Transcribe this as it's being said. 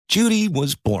Judy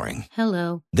was boring.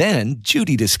 Hello. Then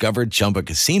Judy discovered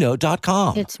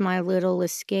ChumbaCasino.com. It's my little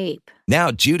escape. Now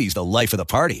Judy's the life of the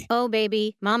party. Oh,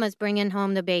 baby, mama's bringing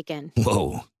home the bacon.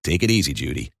 Whoa, take it easy,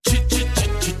 Judy.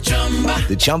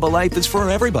 The Chumba life is for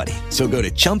everybody. So go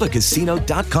to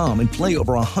ChumbaCasino.com and play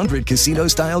over 100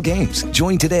 casino-style games.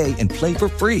 Join today and play for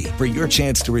free for your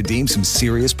chance to redeem some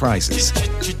serious prizes.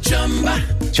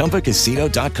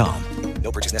 ChumbaCasino.com.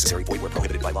 No purchase necessary. Void where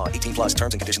prohibited by law. 18 plus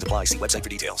terms and conditions apply. See website for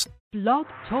details. Blog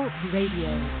Talk Radio.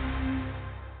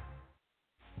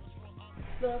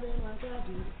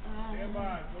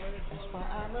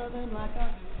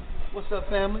 What's up,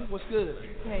 family? What's good?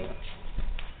 Hey.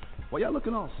 Well, y'all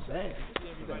looking all sad.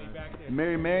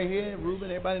 Mary here,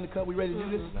 Ruben, everybody in the cut. We ready to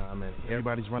do this? Nah, man.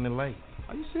 Everybody's running late.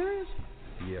 Are you serious?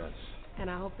 Yes. And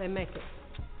I hope they make it.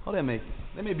 Oh, they'll make it.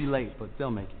 They may be late, but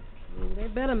they'll make it. They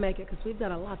better make it, because we've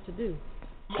got a lot to do.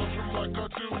 Love him like I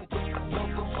do. Love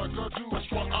him like I do.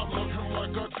 That's why I love him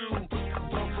like I do.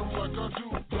 Love him like I do.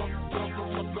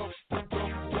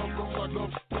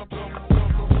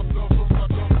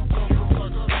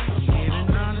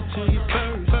 Giving honor to you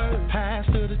first,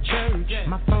 pastor the church,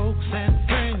 my folks and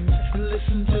friends.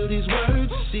 Listen to these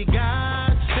words. See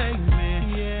God save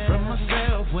me from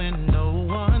myself when no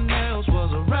one else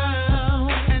was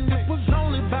around. And it was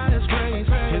only by His grace,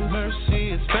 His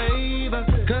mercy, His favor.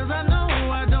 'Cause I know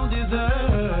I don't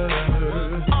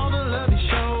deserve all the love He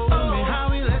showed me, how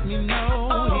He let me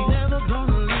know He never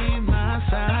gonna leave my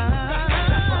side.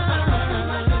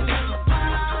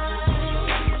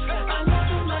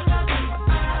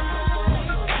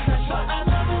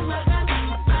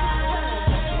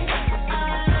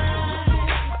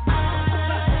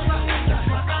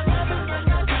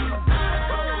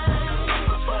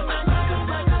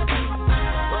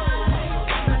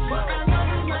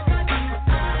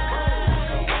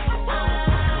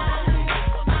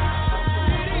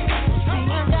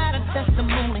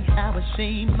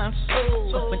 Saved my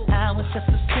soul when I was just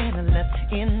a sinner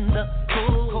left in the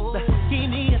cold. Give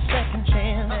me a second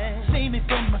chance, save me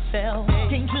from myself.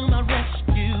 Came to my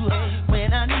rescue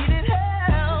when I needed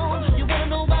help. You wanna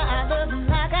know why I love Him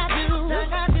like I do?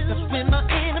 'Cause when my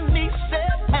enemy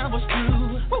said I was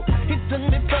through, He took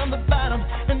me from the bottom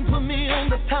and put me on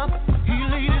the top. He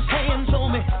laid His hands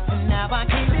on me, and now I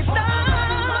can't be stopped.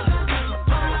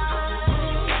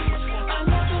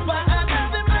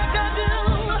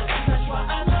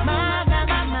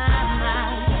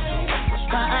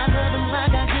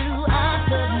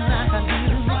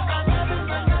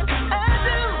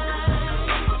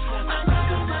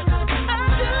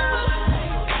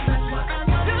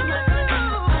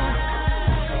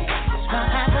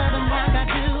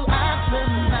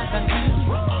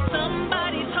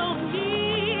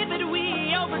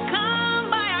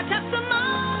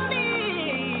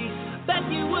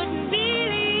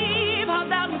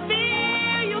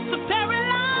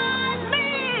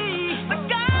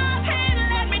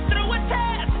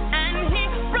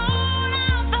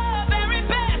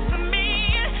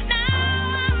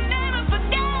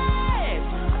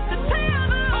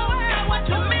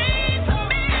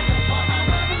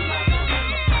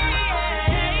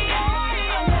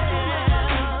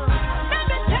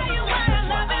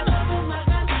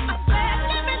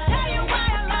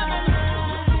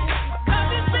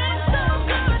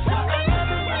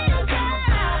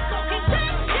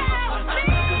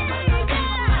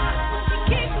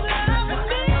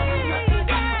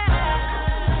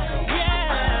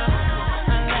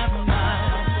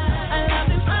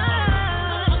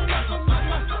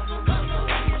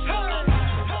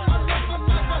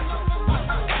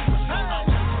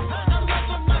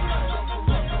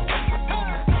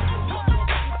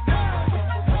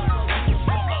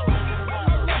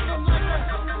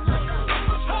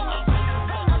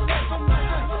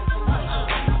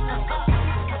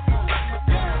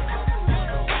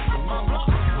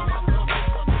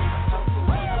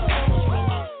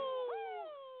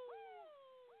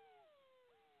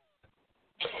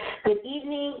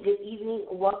 Good evening.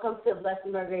 Welcome to Blessed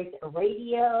Margaret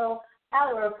Radio,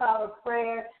 Hour of Power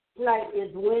Prayer. Tonight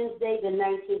is Wednesday, the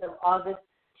 19th of August,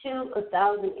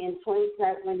 2020.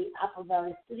 Tonight we're in the Apple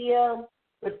Valley studio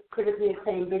with critically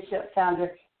acclaimed Bishop,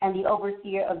 founder, and the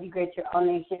overseer of the Greater All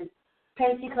Nations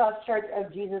Pentecost Church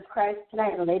of Jesus Christ.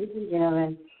 Tonight, ladies and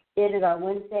gentlemen, it is our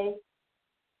Wednesday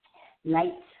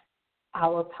night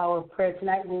Hour of Power Prayer.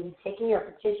 Tonight we'll be taking your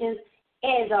petitions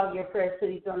and all your prayers to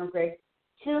the throne of grace.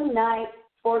 Tonight,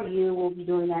 for you, we'll be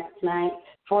doing that tonight.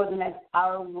 For the next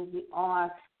hour, we'll be on.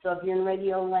 So if you're in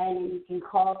radio land, and you can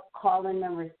call in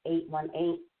number is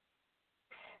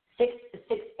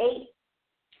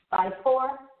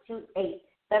 818-668-5428.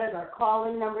 That is our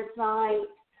call-in number tonight.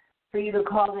 for you to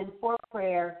call in for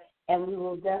prayer, and we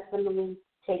will definitely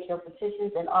take your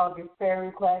petitions and all of your prayer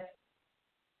requests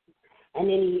and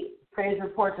any praise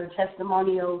reports or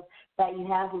testimonials that you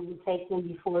have. We will take them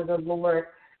before the Lord.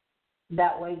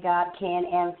 That way God can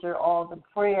answer all the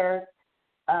prayers.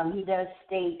 He does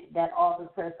state that all the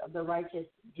prayers of the righteous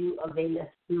do avail us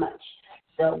much.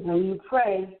 So when you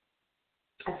pray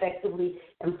effectively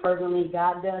and fervently,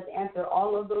 God does answer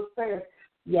all of those prayers.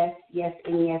 Yes, yes,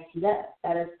 and yes, He does.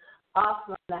 That is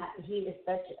awesome that He is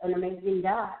such an amazing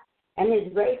God. And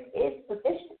His grace is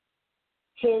sufficient.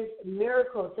 His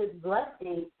miracles, His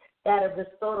blessings that are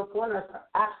bestowed upon us are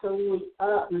absolutely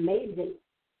amazing.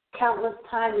 Countless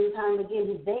time and time again,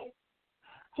 He's there.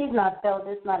 He's not failed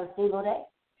us, not a single day.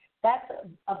 That's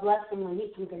a blessing when He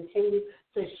can continue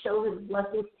to show His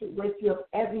blessings to wake you up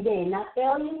every day and not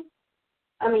fail you.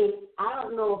 I mean, I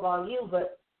don't know about you,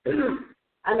 but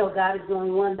I know God is the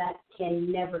only one that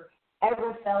can never,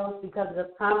 ever fail us because of the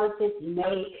promises He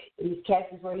made in these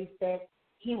cases where He said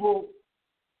He will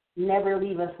never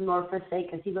leave us nor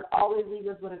forsake us. He would always leave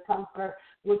us with a comforter,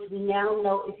 which we now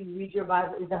know, if you read your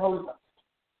Bible, is the Holy Ghost.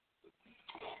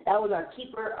 That was our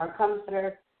keeper, our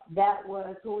comforter. That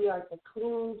was who we are to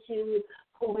cling to,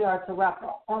 who we are to wrap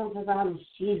our arms around, is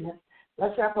Jesus.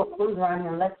 Let's wrap our arms around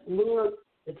Him. Let's live,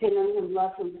 depend on Him,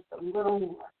 love Him just a little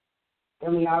more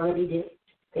than we already did.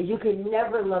 Because you can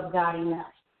never love God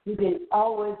enough. You can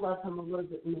always love Him a little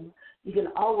bit more. You can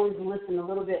always listen a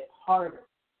little bit harder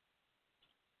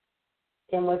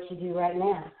than what you do right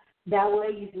now. That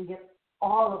way you can get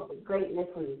all of the greatness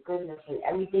and the goodness and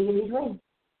everything in between.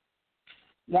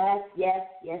 Yes, yes,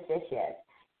 yes, yes, yes.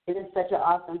 It is such an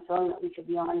awesome feeling that we could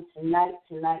be on tonight.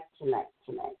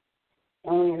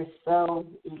 And we are so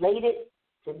elated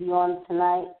to be on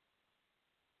tonight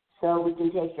so we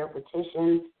can take your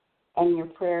petitions and your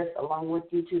prayers along with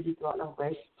you to the throne of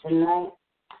grace tonight.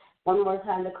 One more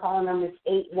time, the call number is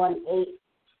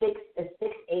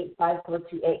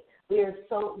 818-668-5428. We are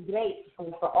so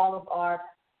grateful for all of our,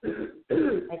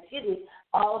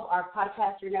 all of our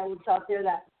podcaster networks out there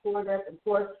that support us. Of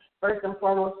course, first and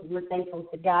foremost, we're thankful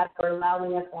to God for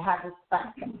allowing us to have this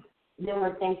platform. Then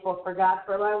we're thankful for God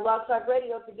for allowing Blog Talk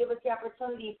Radio to give us the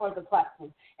opportunity for the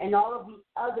platform. And all of the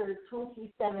other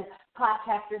 27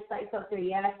 podcaster sites out there.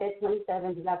 Yeah, I said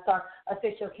 27 because that's our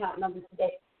official count number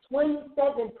today.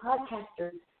 27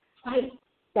 podcaster sites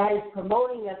that is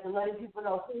promoting us and letting people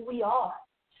know who we are.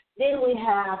 Then we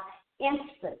have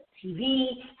Insta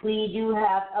TV. We do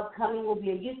have upcoming will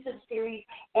be a YouTube series,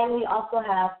 and we also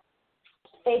have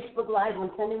Facebook Live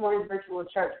on Sunday morning virtual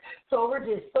church. So we're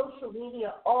just social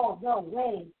media all the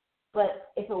way.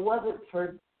 But if it wasn't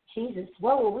for Jesus,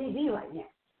 where would we be right now?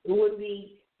 We wouldn't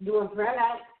be doing prayer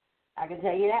night. I can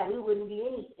tell you that. We wouldn't be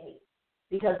anything.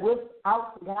 Because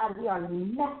without God, we are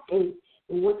nothing.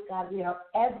 And with God, we are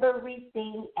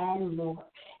everything and more.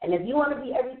 And if you want to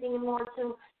be everything and more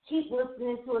too, keep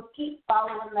listening to us, keep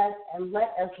following us, and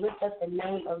let us lift up the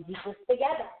name of Jesus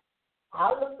together.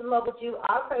 I'll lift them up with you.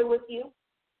 I'll pray with you.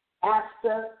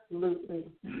 Absolutely.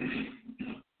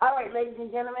 All right, ladies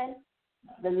and gentlemen,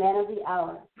 the man of the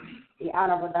hour, the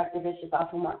Honorable Dr. Bishop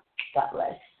Alfamar. God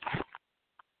bless.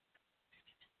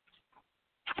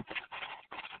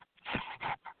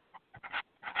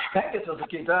 Thank you, Sister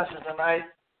Ketasha, tonight.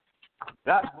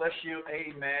 God bless you.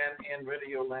 Amen. In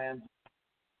Radio Land.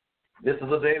 This is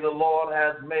the day the Lord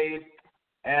has made,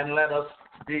 and let us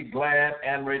be glad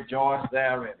and rejoice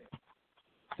therein.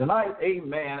 Tonight,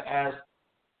 amen, as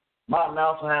my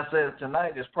announcer has said,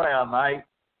 tonight is prayer night.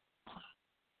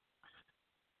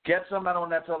 Get somebody on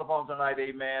that telephone tonight,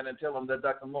 amen, and tell them that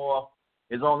Dr. Moore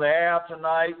is on the air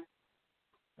tonight.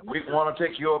 And we want to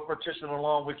take your petition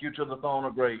along with you to the throne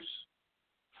of grace.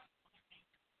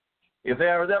 If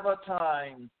there is ever a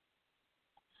time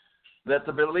that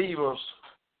the believers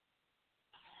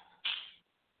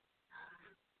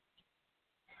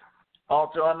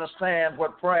ought to understand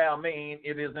what prayer means,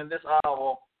 it is in this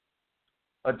hour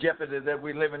of jeopardy that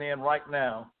we're living in right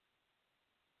now.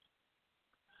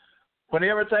 When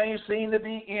everything seems to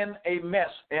be in a mess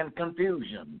and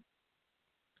confusion,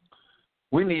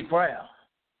 we need prayer.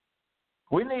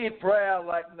 We need prayer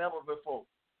like never before.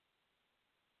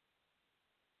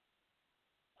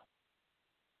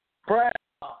 Prayer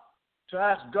to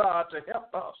ask God to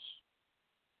help us.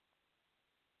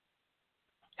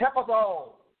 Help us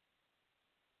all,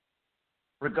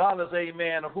 regardless,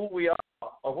 amen, of who we are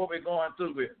or what we're going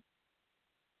through with.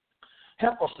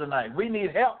 Help us tonight. We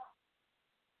need help.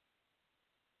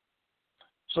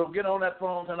 So get on that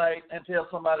phone tonight and tell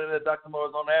somebody that Dr. Moore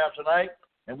is on the air tonight,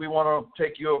 and we want to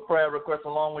take your prayer request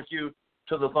along with you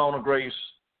to the throne of grace.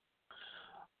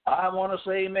 I want to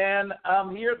say, amen,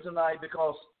 I'm here tonight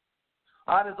because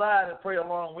I desire to pray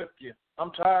along with you.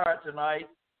 I'm tired tonight,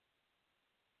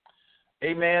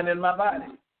 amen, in my body.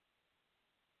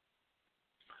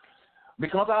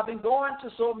 Because I've been going to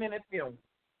so many funerals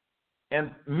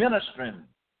and ministering,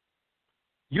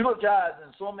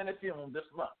 eulogizing so many funerals this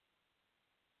month.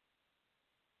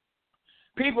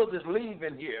 People just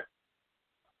leaving here.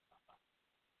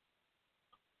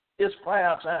 It's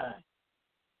prayer time.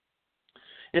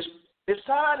 It's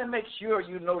time to make sure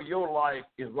you know your life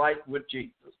is right with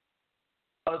Jesus.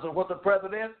 Because of what the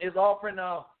president is offering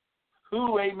now,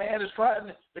 who, amen, is trying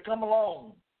to come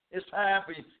along. It's time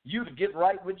for you to get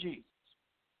right with Jesus.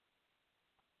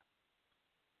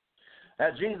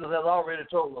 As Jesus has already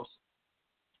told us,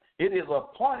 it is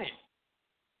appointed.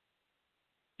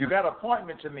 You got an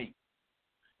appointment to meet.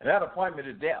 And that appointment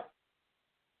is death.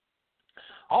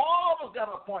 All of us got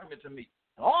an appointment to meet.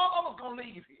 All of us going to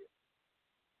leave here.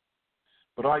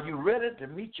 But are you ready to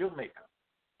meet your Maker?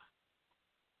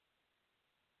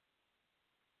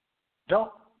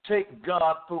 Don't take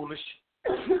God foolish.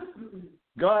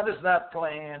 God is not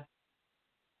playing.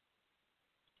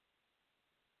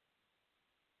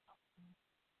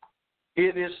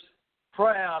 It is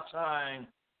prayer time.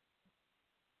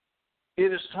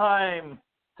 It is time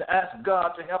to ask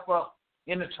God to help us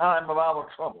in the time of our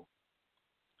trouble.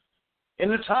 In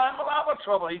the time of our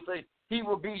trouble, he said, he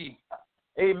will be,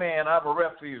 amen, our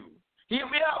refuge. He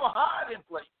will be our hiding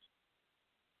place.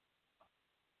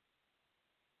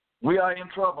 We are in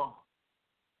trouble.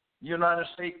 United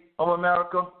States of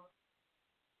America,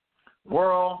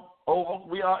 world over,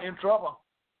 we are in trouble.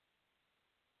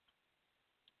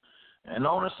 And the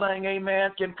only thing,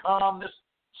 amen, can calm this,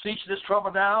 cease this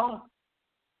trouble down,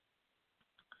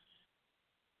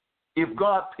 if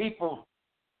God people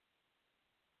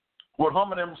would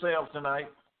humble themselves tonight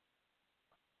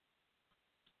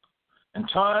and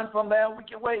turn from their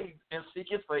wicked ways and seek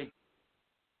his face,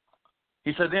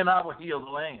 he said, then I will heal the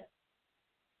land.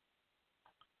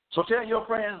 So tell your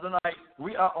friends tonight,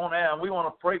 we are on air and we want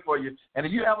to pray for you. And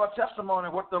if you have a testimony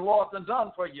of what the Lord has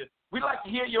done for you, we'd like to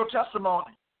hear your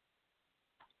testimony.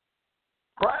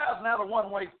 Prayer is not a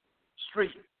one-way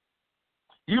street.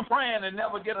 You praying and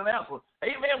never get an answer.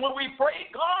 Amen. When we pray,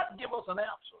 God give us an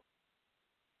answer.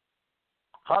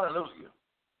 Hallelujah.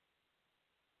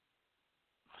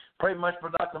 Pray much for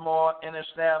Dr. Moore and his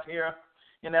staff here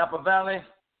in Apple Valley.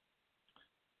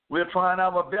 We're trying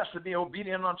our best to be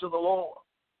obedient unto the Lord.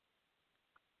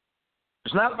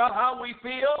 It's not about how we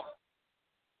feel,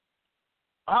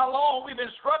 how long we've been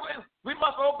struggling. We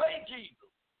must obey Jesus.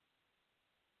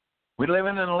 We're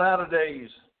living in the latter days.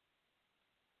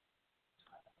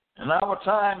 And our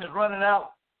time is running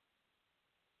out.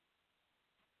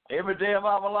 Every day of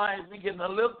our lives, we're getting a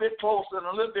little bit closer and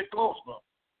a little bit closer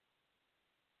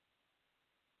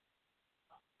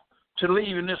to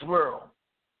leaving this world.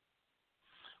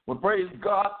 Well, praise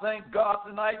God, thank God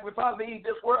tonight. If I leave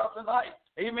this world tonight,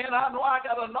 amen, I know I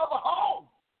got another home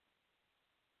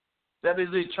that is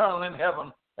eternal in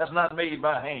heaven that's not made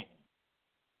by hand.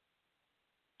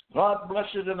 God bless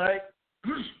you tonight.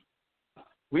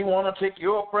 We want to take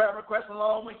your prayer request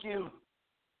along with you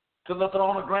to the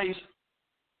throne of grace.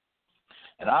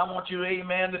 And I want you,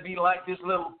 amen, to be like this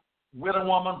little widow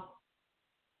woman.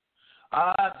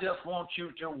 I just want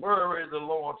you to worry the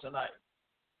Lord tonight.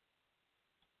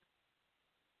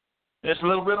 This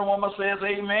little widow woman says,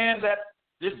 amen, that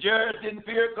this judge didn't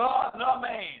fear God nor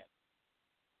man.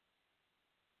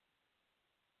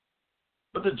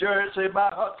 But the judge said, by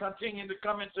her continuing to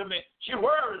come into me, she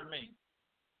worries me.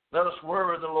 Let us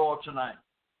worry the Lord tonight.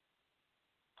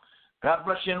 God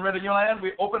bless you in Radio Land.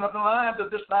 We open up the lines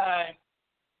at this time.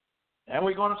 And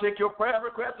we're going to take your prayer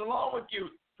requests along with you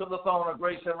to the throne of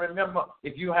grace. And remember,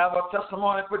 if you have a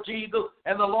testimony for Jesus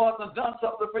and the Lord has done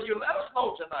something for you, let us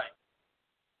know tonight.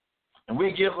 And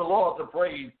we give the Lord the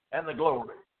praise and the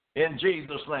glory. In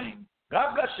Jesus' name.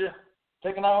 God bless you.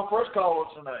 Taking our first caller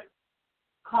tonight.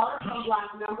 Caller from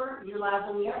block number. You're live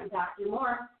on the air. Dr.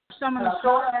 Moore. Someone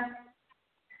saw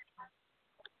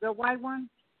the white one?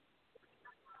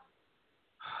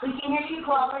 We can hear you,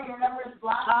 caller. Your number is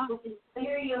blocked. We can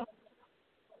hear you.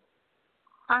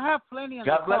 I have plenty of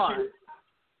God bless car. you.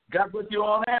 God bless you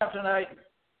on air tonight.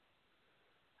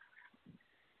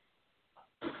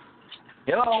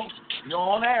 Hello, you're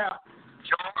on air.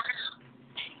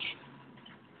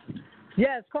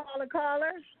 Yes, caller.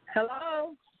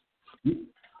 Hello?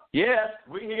 Yes,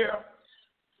 we're here.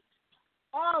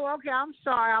 Oh, okay. I'm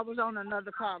sorry. I was on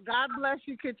another call. God bless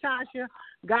you, Katasha.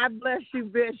 God bless you,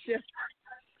 Bishop.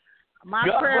 My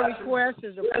God prayer bless you. request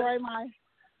is to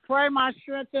pray my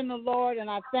strength in the Lord, and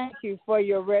I thank you for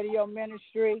your radio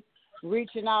ministry,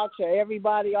 reaching out to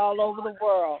everybody all over the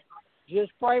world.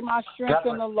 Just pray my strength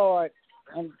in the Lord,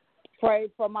 and pray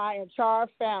for my entire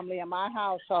family and my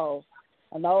household,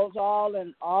 and those all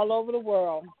over the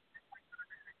world.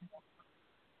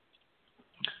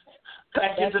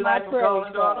 Thank you tonight for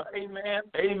calling, daughter. Amen.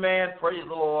 Amen. Praise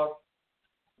the Lord.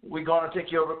 We're going to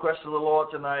take your request to the Lord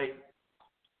tonight.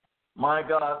 My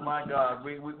God, my God.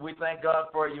 We thank God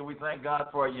for you. We thank God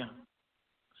for you.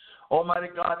 Almighty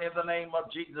God, in the name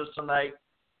of Jesus tonight,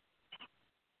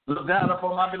 look down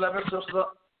upon my beloved sister,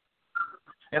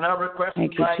 and I request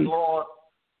tonight, Lord,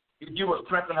 if you would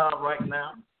strengthen her right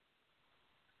now.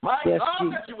 My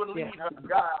God, that you would lead her,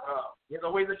 guide her in the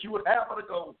way that you would have her to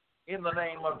go in the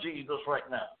name of Jesus right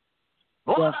now.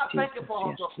 Lord, I thank you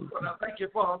for her support. I thank you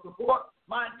for her support.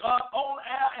 My God, on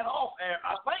air and off air,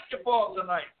 I thank you for her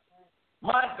tonight.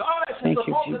 My God, as she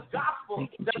supports this gospel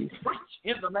that we preach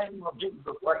in the name of Jesus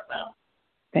right now.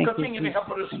 Continue to help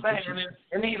her to stand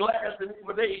in these last and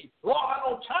evil days. Lord, I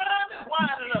know time is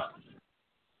winding up.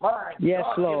 My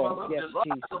God, Lord. Yes,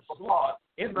 Jesus. Lord,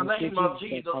 in the name of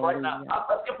Jesus right now. I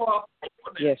thank you for her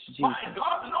faithfulness. My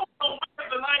God, no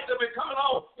tonight that we're coming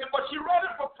on, but she's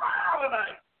ready for trial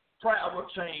tonight. Trial will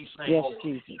change things. Yes,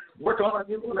 Jesus. We're going to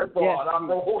give you that, Lord.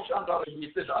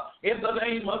 In the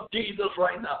name of Jesus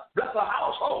right now. Bless the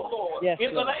household, Lord. Yes,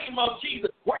 in the name of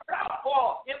Jesus. Work out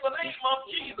for in the name of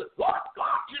Jesus. Lord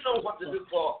God, you know what to do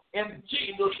for in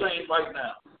Jesus' name right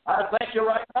now. I thank you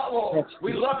right now, Lord.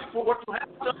 We love you for what you have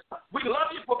done. We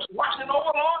love you for watching over,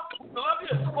 Lord. We love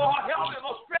you for our health and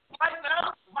our strength right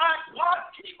now. My God,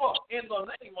 keep us in the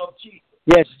name of Jesus.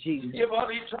 Yes, Jesus. Give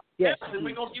us eternal and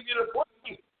we're going to give you the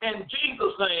praise. In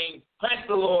Jesus' name, thank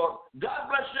the Lord. God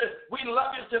bless you. We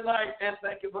love you tonight, and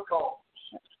thank you for calling.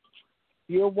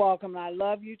 You're welcome. I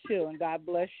love you, too, and God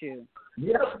bless you.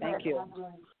 Yes, thank you.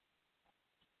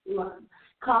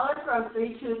 Caller from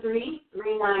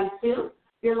 323-392.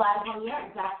 You're live on the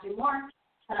air. Dr. Moore.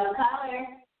 Hello, caller.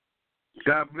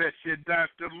 God bless you,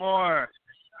 Dr. Moore.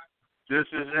 This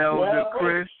is Elder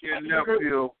Chris, your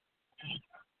nephew.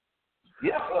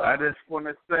 Yes, I just want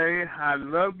to say I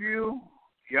love you.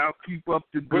 Y'all keep up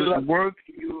the good work,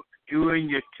 you and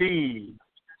your team.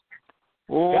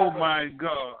 Oh, my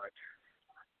God.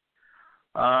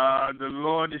 The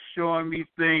Lord is showing me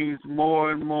things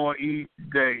more and more each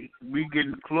day. We're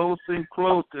getting closer and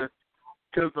closer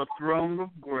to the throne of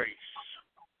grace.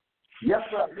 Yes,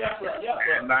 sir. Yes, sir. Yes,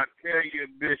 sir. And I tell you,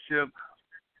 Bishop,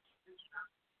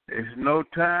 there's no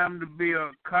time to be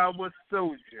a coward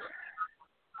soldier.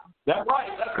 That's right.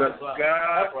 That's right.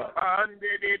 God,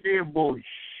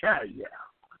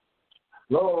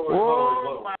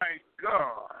 Lord, my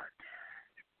God.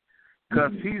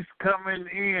 Because he's coming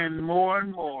in more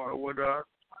and more with us.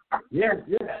 Yes.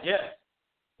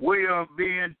 We are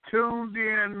being tuned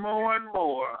in more and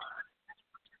more.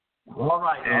 All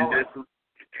right.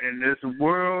 In this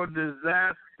world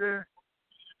disaster,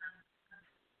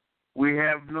 we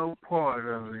have no part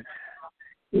of it.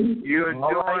 You're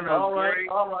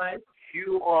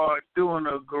You are doing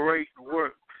a great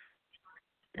work,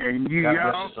 and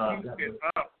y'all keep it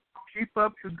up. Keep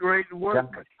up the great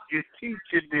work. You're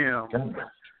teaching them.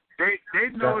 They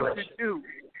know what to do.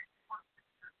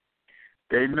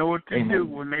 They know what to do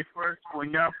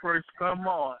when y'all first come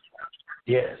on.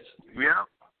 Yes. Yeah.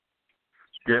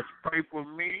 Just pray for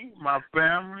me, my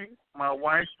family, my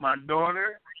wife, my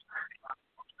daughter,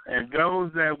 and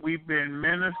those that we've been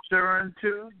ministering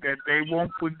to, that they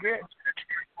won't forget.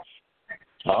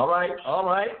 All right.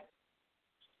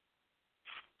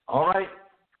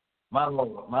 My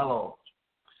Lord.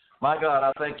 My God,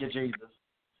 I thank you, Jesus.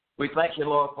 We thank you,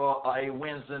 Lord, for a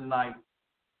Wednesday night.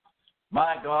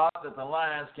 My God, that the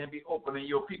lines can be open and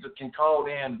your people can call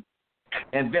in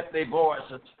and vent their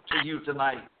voices to you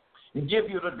tonight and give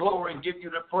you the glory and give you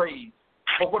the praise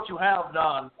for what you have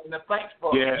done and the thanks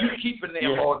for you keeping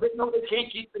them, Lord. They know they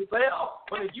can't keep themselves,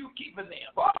 but it's you keeping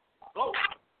them. Glory.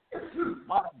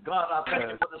 My God, I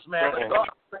thank you for this man of God.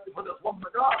 I thank you for this woman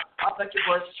of God. I thank you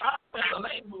for his child in the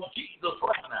name of Jesus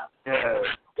right now.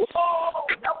 Oh,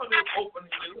 heaven is open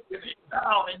and you're looking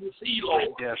down and you see,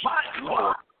 Lord. My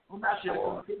God, I'm asking you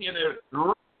to continue to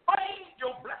rain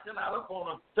your blessing out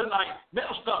upon him tonight.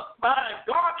 Minister, my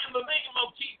God, in the name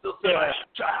of Jesus tonight.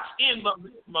 Church, in the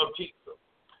name of Jesus.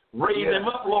 Raise him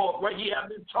up, Lord, where he has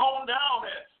been torn down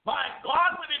at. My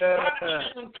God, when he's trying to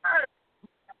get encouraged.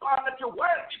 God, let your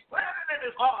word be planted in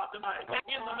his heart tonight.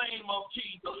 In the name of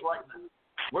Jesus right now.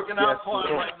 Working out for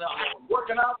him right now, Lord.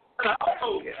 Working out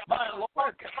for him. My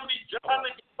Lord, can be John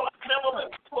and never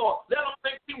before. Let him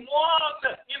make you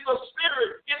one in the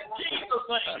spirit in Jesus'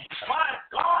 name. My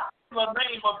God,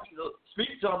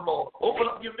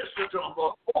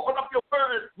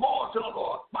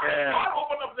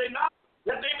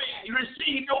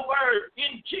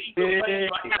 Jesus' name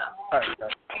right now.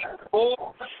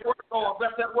 Oh, bless that work, Lord.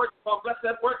 Bless that work, Lord. Bless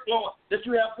that work, Lord, that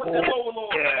you have put them over,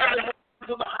 Lord.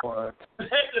 To the house. And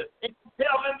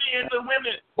telling me and the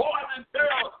women, boys and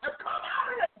girls, to come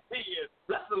out of that bed.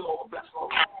 Bless the Lord. Bless the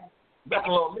Lord. Bless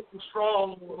the Lord. Make them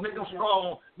strong. Make them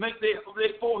strong. Make their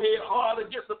forehead hard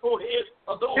against the forehead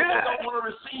of those that don't want to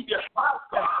receive you. My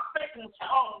God, make them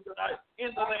strong tonight in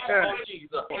the name of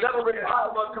Jesus. Let a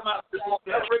revival come out of this.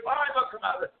 Let a revival come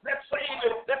out of it. Let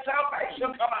saving, let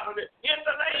salvation come out of it in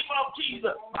the name of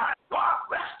Jesus. My God,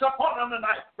 rest upon them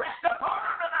tonight. Rest upon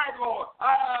them tonight, Lord.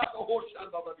 I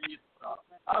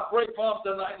pray for them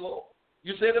tonight, Lord.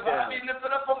 You said if I be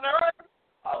lifted up from the earth,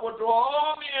 I will draw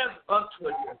all men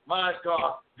unto you. My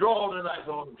God, draw tonight,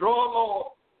 Lord. Draw,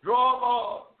 Lord. Draw,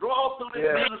 Lord. Draw through this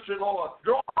ministry, Lord.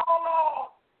 Draw, Lord.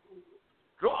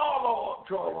 Draw, Lord.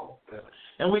 Draw, Lord.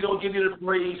 And we're going to give you the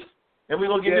praise. And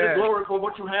we're going to give you the glory for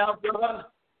what you have done.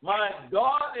 My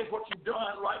God, is what you've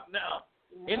done right now.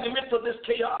 In the midst of this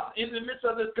chaos, in the midst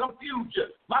of this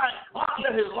confusion, my God,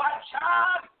 let his light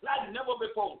shine like never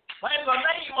before. In the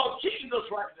name of Jesus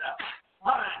right now.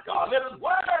 My God, let his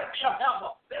word be a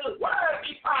hammer. Let his word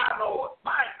be fire, Lord.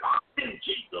 My God, in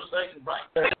Jesus' name, right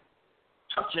there.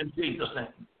 Touch in Jesus'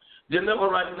 name.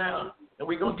 Deliver right now. And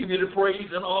we're going to give you the praise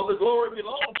and all the glory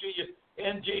belongs to you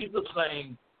in Jesus'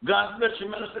 name. God bless you,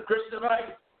 Minister Chris,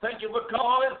 tonight. Thank you for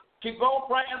calling. Keep on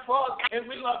praying for us, and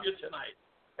we love you tonight.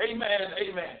 Amen.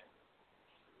 Amen.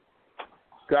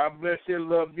 God bless you.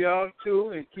 Love y'all, too,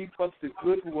 and keep up the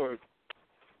good work.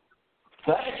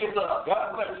 Thank you, sir.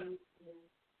 God bless you.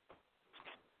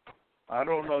 I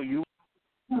don't know you.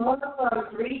 From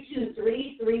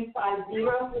 323-350.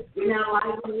 You're now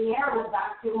live in the air with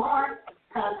Dr. Mark.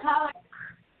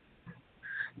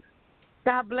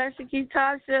 God bless you,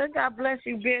 Ketasha. God bless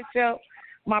you, Bishop.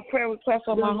 My prayer request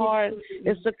on my heart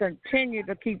is to continue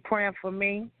to keep praying for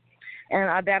me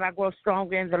and that I grow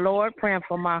stronger in the Lord, praying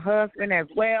for my husband as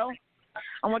well.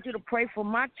 I want you to pray for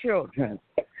my children,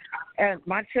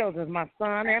 my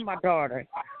son and my daughter.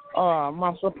 I'm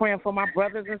also praying for my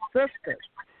brothers and sisters.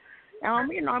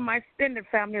 My extended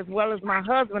family as well as my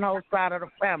husband's whole side of the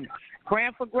family.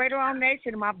 Praying for Greater All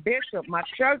Nation, my bishop, my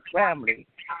church family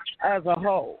as a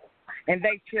whole, and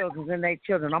their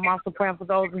children. I'm also praying for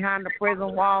those behind the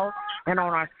prison walls and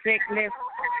on our sick list,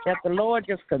 that the Lord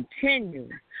just continue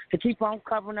to keep on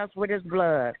covering us with his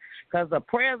blood, because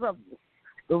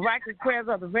the righteous prayers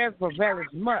of the righteous avail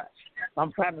much.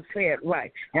 I'm trying to say it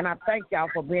right. And I thank y'all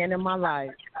for being in my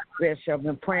life, Bishop,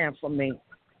 and praying for me.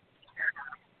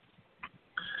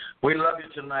 We love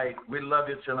you tonight. We love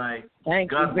you tonight.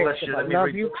 Thank God you, bless Bishop. you. I love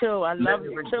you too. I love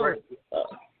you too.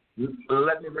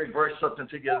 Let me reverse something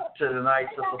to you tonight,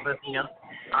 Sister Cynthia.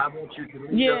 I want you to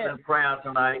lead us in prayer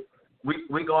tonight.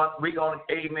 We're going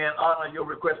to, amen, honor your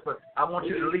request, but I want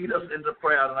you to lead us into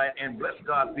prayer tonight and bless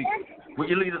God's people. Will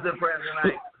you lead us in prayer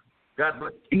tonight? God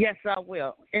bless you. Yes, I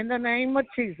will. In the name of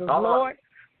Jesus, Lord,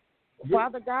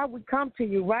 Father God, we come to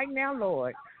you right now,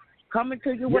 Lord. Coming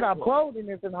to you with our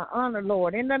boldness and our honor,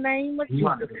 Lord, in the name of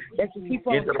Jesus, that you keep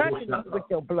on touching us with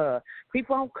your blood.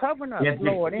 Keep on covering us,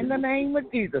 Lord, in the name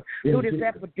of Jesus, through this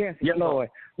epidemic, Lord.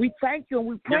 We thank you and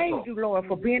we praise you, Lord,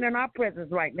 for being in our presence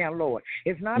right now, Lord.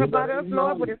 It's not about us,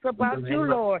 Lord, but it's about you,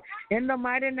 Lord, in the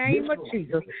mighty name of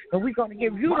Jesus. And we're going to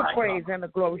give you the praise and the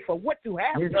glory for what you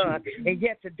have done and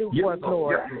yet to do for us,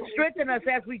 Lord. Strengthen us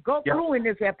as we go through in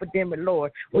this epidemic,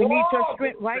 Lord. We need your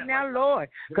strength right now, Lord,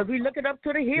 because we're looking up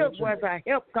to the hills where our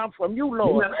help comes from you,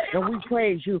 Lord, and we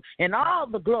praise you, and all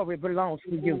the glory belongs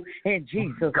to you, in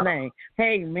Jesus' name.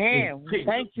 Amen. We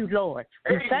thank you, Lord.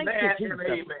 We thank you, Jesus.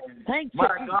 Thank you,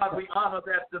 my God, we honor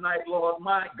that tonight, Lord.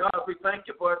 My God, we thank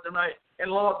you for it tonight. And,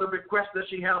 Lord, the request that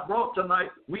she has brought tonight,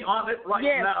 we honor it right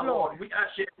now, Lord. We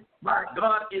ask you, my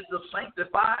God, is the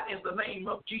sanctified in the name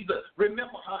of Jesus.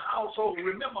 Remember her household.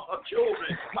 Remember her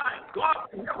children. My God,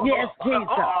 remember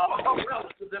her, all her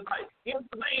relatives tonight. In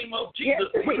the name of Jesus,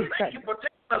 we thank you for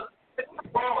taking us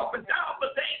up and down the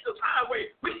dangerous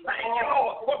highway. We thank you,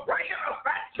 Lord, for bringing us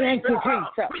back. Thank you,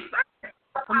 Jesus. We thank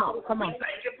you. Come on. We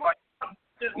thank you for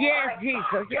yes,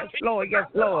 Jesus. Yes, Lord. Yes,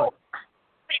 Lord.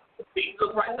 Jesus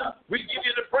right now. We give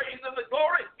you the praise and the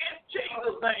glory in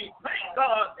Jesus' name. Thank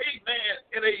God. Amen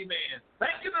and amen.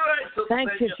 Thank you tonight, Sister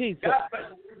Thank you, Jesus.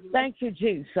 Thank you,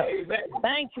 Jesus. Amen.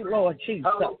 Thank you, Lord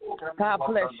Jesus. God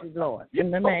bless you, Lord.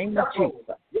 In the name of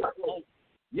Jesus. Yes, Lord.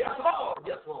 Yes,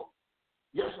 Lord.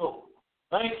 Yes, Lord.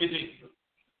 Thank you, Jesus.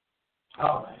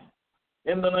 All right.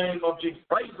 In the name of Jesus.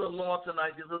 Praise the Lord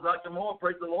tonight. This is Dr. Moore.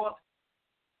 Praise the Lord.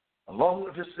 Along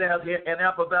with his staff here in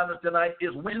Apple Valley tonight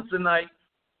is Wednesday night.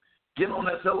 Get on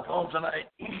that cell phone tonight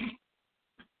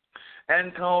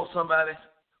and call somebody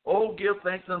Oh, give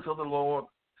thanks unto the Lord,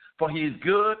 for he is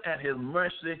good and his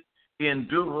mercy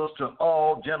endures to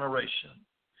all generations.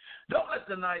 Don't let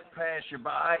the night pass you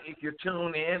by. If you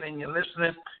tune in and you're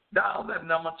listening, dial that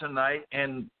number tonight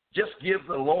and just give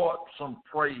the Lord some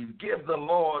praise. Give the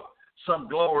Lord some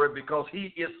glory because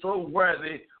he is so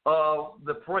worthy of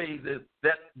the praises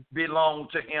that belong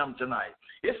to him tonight.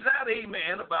 It's not,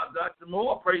 amen, about Dr.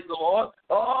 Moore, praise the Lord,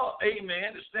 or,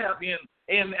 amen, it's not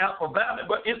in Apple Valley,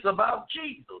 but it's about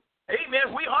Jesus.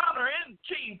 Amen. We honor in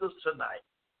Jesus tonight.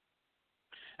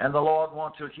 And the Lord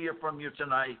wants to hear from you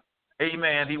tonight.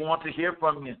 Amen. He wants to hear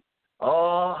from you.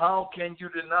 Oh, how can you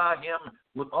deny him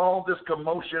with all this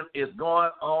commotion is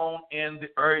going on in the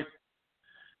earth?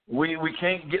 We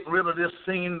can't get rid of this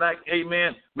scene like,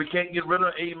 amen, we can't get rid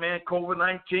of, amen,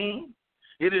 COVID-19.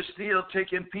 It is still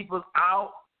taking people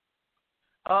out.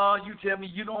 You tell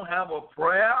me you don't have a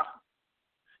prayer?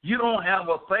 You don't have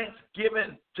a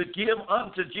thanksgiving to give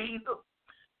unto Jesus?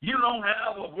 You don't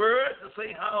have a word to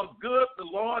say how good the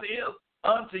Lord is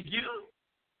unto you?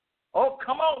 Oh,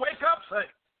 come on, wake up,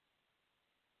 saints.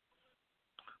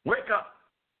 Wake up.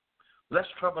 Let's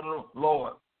trouble the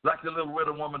Lord like the little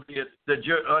widow woman did, the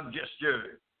unjust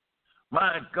jury.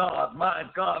 My God,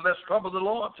 let's trouble the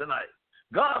Lord tonight.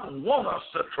 God wants us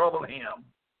to trouble him.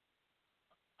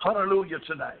 Hallelujah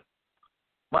tonight.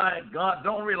 My God,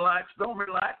 don't relax.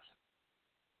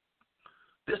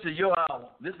 This is your hour.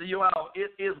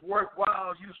 It is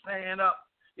worthwhile you stand up.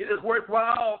 It is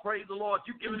worthwhile, praise the Lord.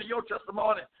 You give me your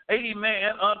testimony,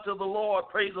 amen, unto the Lord,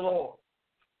 praise the Lord.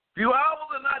 Few hours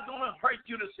are not going to hurt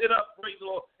you to sit up, praise the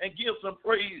Lord, and give some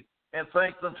praise and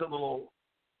thanks unto the Lord.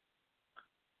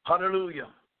 Hallelujah.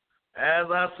 As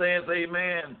I said,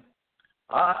 amen,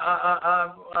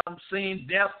 I'm seeing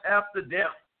death after death.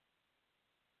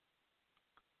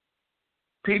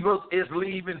 People is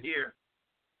leaving here.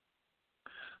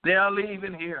 They are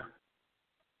leaving here.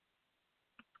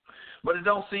 But it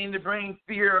don't seem to bring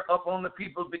fear up on the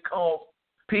people because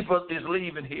people is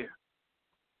leaving here.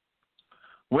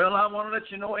 Well, I want to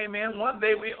let you know, amen, one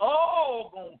day we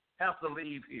all going to have to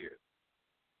leave here.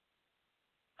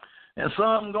 And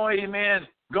some going, amen,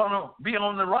 going to be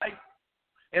on the right,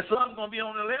 and some going to be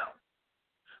on the left.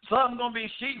 Some going to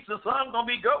be sheep, and some going to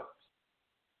be goats.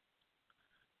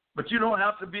 But you don't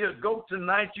have to be a goat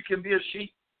tonight. You can be a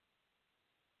sheep.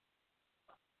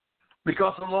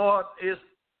 Because the Lord is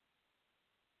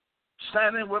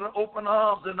standing with an open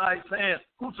arms tonight saying,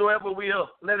 whosoever will,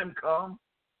 let him come.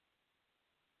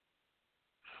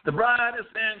 The bride is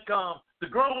saying, come. The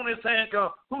groom is saying,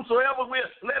 come. Whosoever will,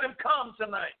 let him come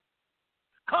tonight.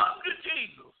 Come to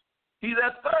Jesus. He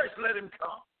that thirsts, let him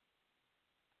come.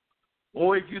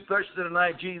 Or if you thirsty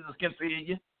tonight, Jesus can feed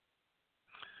you.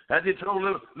 As he told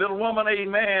little woman,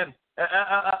 amen,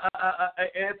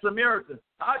 it's a miracle.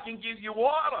 I can give you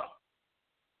water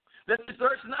that you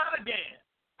thirst not again.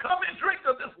 Come and drink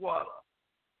of this water.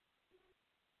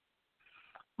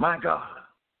 My God.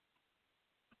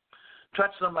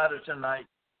 Touch somebody tonight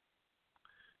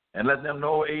and let them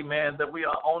know, amen, that we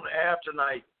are on the air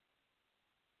tonight.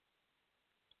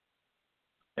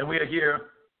 And we are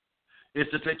here is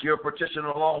to take your petition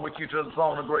along with you to the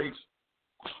throne of grace.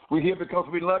 We're here because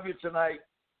we love you tonight.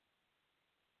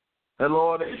 The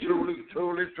Lord is truly,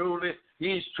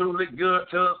 he's truly good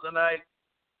to us tonight.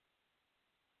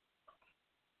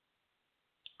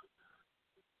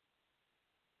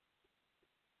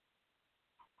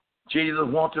 Jesus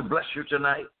wants to bless you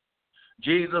tonight.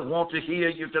 Jesus wants to heal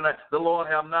you tonight. The Lord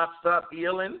have not stopped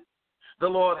healing. The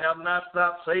Lord have not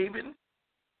stopped saving.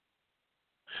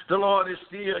 The Lord is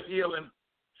still healing.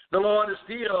 The Lord is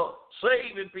still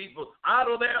saving people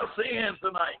out of their sins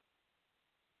tonight.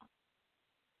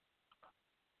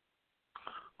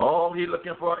 All he's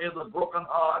looking for is a broken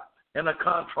heart and a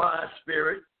contrite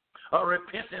spirit, a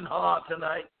repentant heart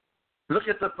tonight. Look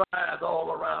at the fires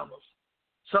all around us.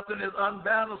 Something is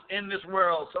unbalanced in this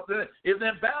world. Something is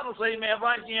in balance, amen,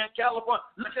 right here in California.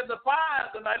 Look at the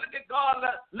fires tonight. Look at God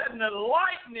letting the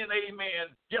lightning,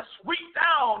 amen, just sweep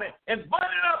down and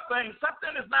burning up things.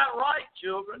 Something is not right,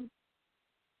 children.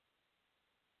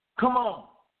 Come on.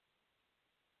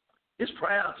 It's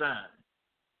prayer time.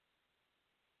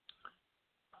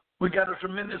 We got a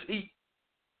tremendous heat,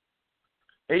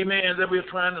 amen, that we're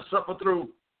trying to suffer through.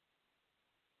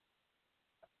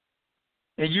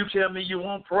 And you tell me you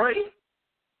won't pray?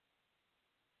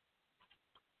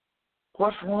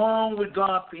 What's wrong with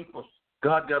God, people?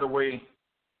 God got a way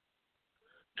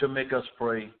to make us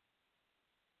pray.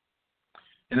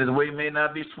 And his way may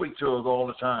not be sweet to us all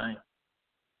the time.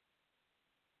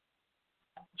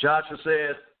 Joshua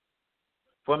says,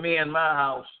 for me and my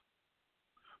house,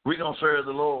 we're going to serve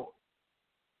the Lord.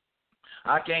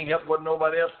 I can't help what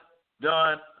nobody else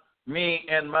done. Me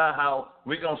and my house,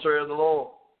 we're going to serve the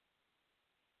Lord.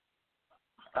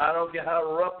 I don't care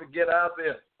how rough it get out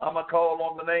there. I'm going to call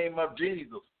on the name of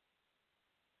Jesus.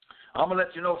 I'm going to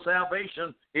let you know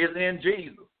salvation is in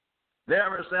Jesus.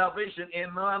 There is salvation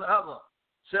in none other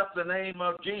except the name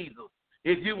of Jesus.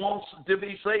 If you want to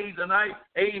be saved tonight,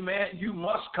 amen, you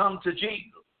must come to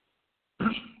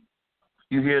Jesus.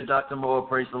 You hear Dr. Moore,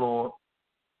 praise the Lord,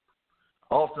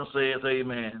 often says,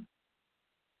 amen.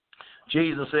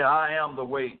 Jesus said, I am the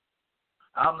way,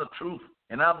 I'm the truth,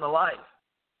 and I'm the life.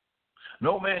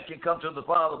 No man can come to the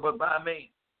Father but by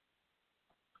me.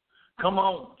 Come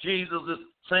on. Jesus is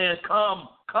saying, come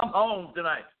home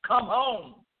tonight. Come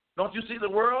home. Don't you see the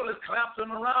world is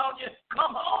collapsing around you?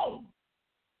 Come home.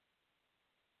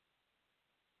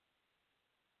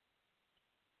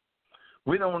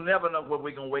 We don't never know what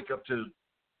we're going to wake up to.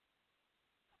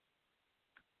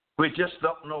 We just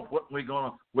don't know what we're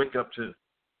going to wake up to.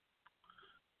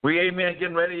 We, amen,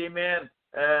 getting ready, amen,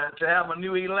 to have a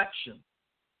new election.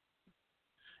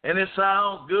 And it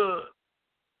sounds good.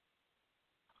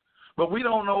 But we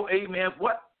don't know, amen,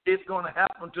 what is going to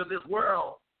happen to this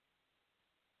world.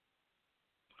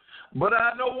 But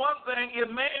I know one thing, if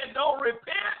man don't repent,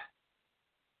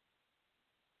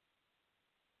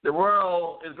 the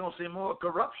world is going to see more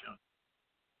corruption.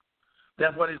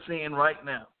 That's what it's seeing right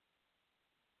now.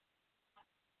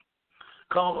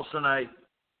 Call us tonight.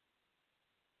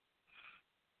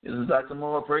 This is Dr.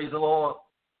 Moore, praise the Lord,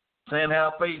 saying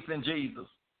have faith in Jesus.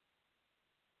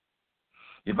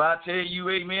 If I tell you,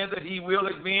 amen, that he will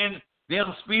avenge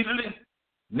them speedily,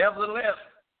 nevertheless,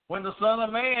 when the Son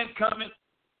of Man cometh,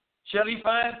 shall he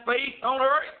find faith on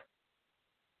earth?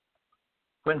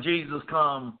 When Jesus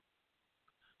comes,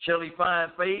 shall he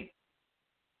find faith?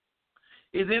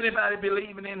 Is anybody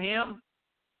believing in him?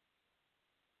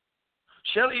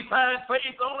 Shall he find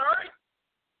faith on earth?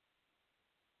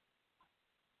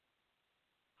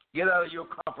 Get out of your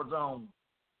comfort zone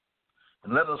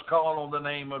and let us call on the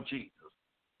name of Jesus.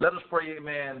 Let us pray,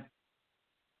 amen,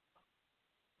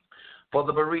 for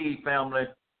the bereaved family.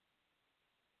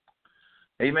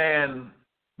 Amen.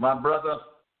 My brother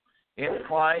in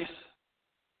Christ,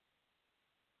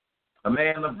 a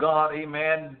man of God,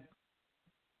 amen,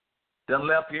 then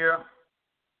left here.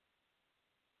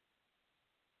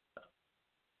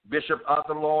 Bishop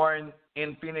Arthur Loring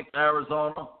in Phoenix,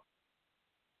 Arizona,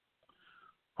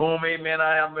 whom, amen,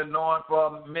 I have been knowing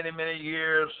for many, many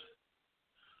years.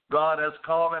 God has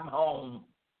called him home.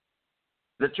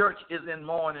 The church is in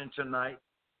mourning tonight.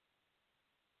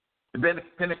 The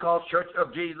Pentecost Church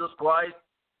of Jesus Christ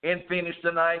in Phoenix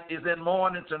tonight is in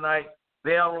mourning tonight.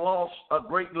 They have lost a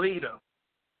great leader.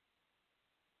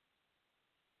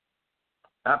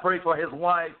 I pray for his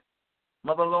wife,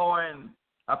 Mother Lauren.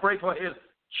 I pray for his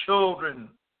children.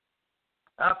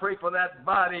 I pray for that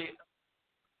body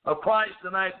of Christ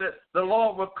tonight, that the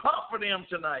Lord will comfort him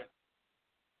tonight.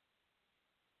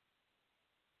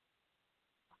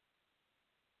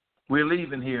 We're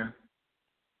leaving here.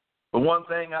 But one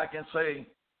thing I can say,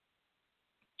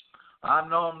 I've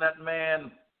known that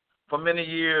man for many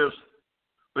years,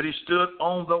 but he stood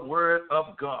on the Word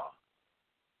of God.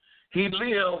 He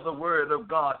lived the Word of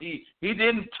God. He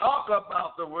didn't talk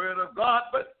about the Word of God,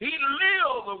 but he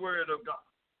lived the Word of God.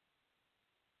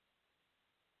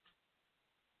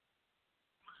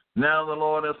 Now the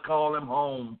Lord has called him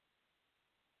home.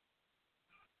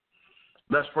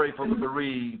 Let's pray for the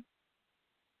bereaved.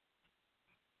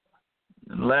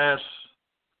 And last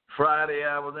Friday,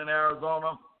 I was in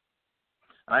Arizona.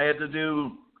 I had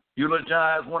to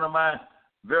eulogize one of my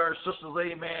very sisters,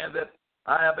 amen, that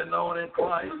I have been known in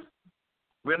Christ.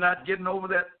 We're not getting over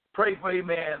that. Pray for,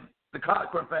 amen, the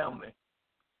Cochran family.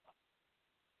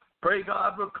 Pray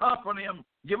God will comfort him,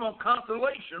 give him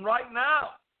consolation right now.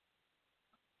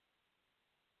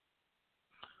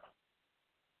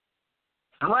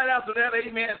 And right after that,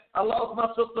 amen, I lost my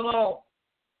sister-in-law,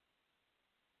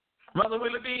 Mother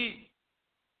Willie B.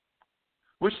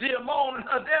 We're still mourning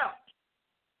her death.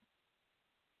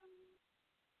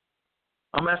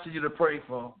 I'm asking you to pray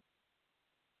for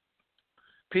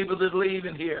people that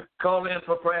leaving here. Call in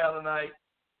for prayer tonight.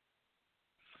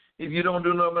 If you don't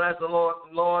do nothing, ask the Lord,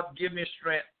 Lord, give me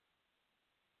strength.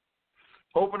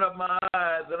 Open up my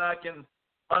eyes that I can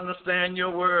understand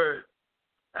your word.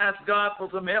 Ask God for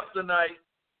some help tonight.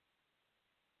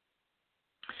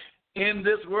 In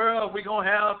this world, we're going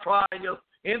to have trials.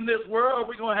 In this world,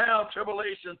 we're going to have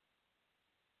tribulation.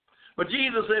 But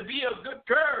Jesus said, be of good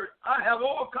courage. I have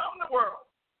overcome the world.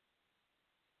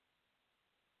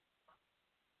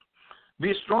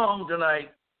 Be strong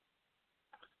tonight.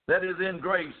 That is in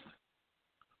grace,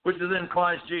 which is in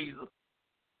Christ Jesus.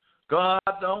 God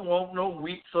don't want no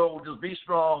weak soldiers. Be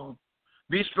strong.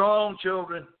 Be strong,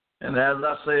 children. And as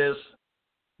I says,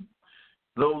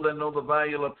 those that know the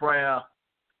value of prayer,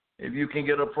 if you can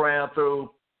get a prayer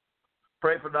through,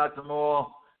 pray for Dr. Moore,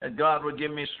 and God will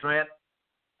give me strength.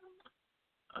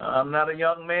 I'm not a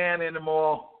young man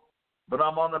anymore, but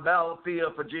I'm on the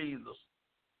battlefield for Jesus.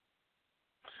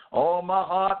 All my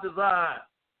heart desire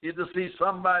is to see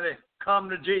somebody come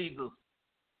to Jesus,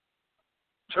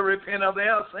 to repent of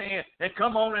their sin and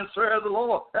come on and serve the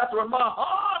Lord. That's what my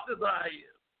heart desire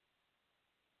is.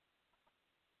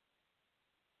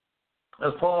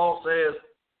 As Paul says,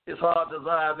 his heart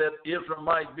desire that Israel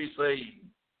might be saved.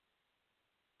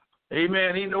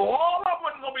 Amen. He knew all of them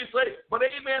weren't going to be saved, but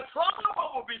amen, some of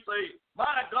them will be saved.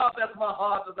 My God, that's my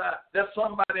heart desire, that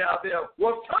somebody out there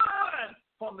will turn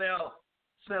from their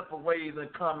sinful ways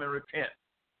and come and repent.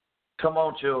 Come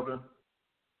on, children.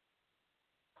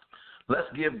 Let's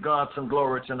give God some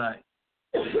glory tonight.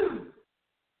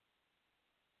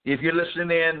 If you're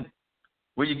listening in,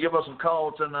 will you give us a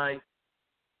call tonight?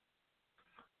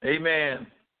 Amen.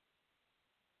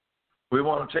 We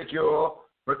want to take your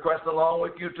request along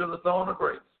with you to the throne of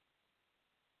grace.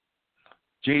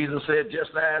 Jesus said,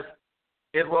 just as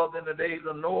it was in the days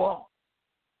of Noah,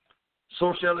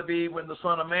 so shall it be when the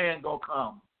Son of Man gonna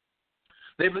come.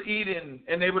 They were eating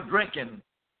and they were drinking.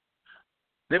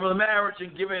 They were marriage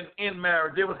and giving in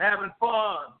marriage. They were having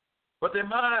fun, but their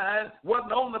mind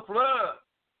wasn't on the flood.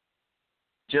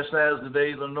 Just as the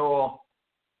days of Noah,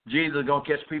 Jesus is going to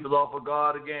catch people off of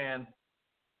guard again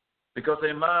because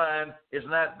their mind is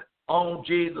not on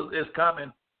Jesus is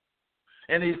coming,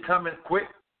 and he's coming quick.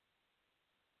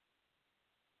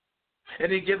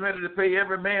 And he's getting ready to pay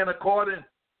every man according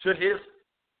to his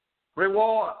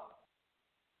reward.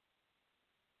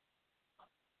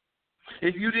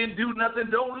 If you didn't do nothing,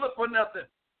 don't look for nothing.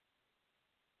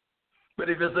 But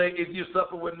if you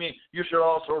suffer with me, you should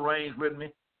also reign with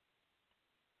me.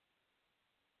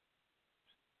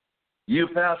 You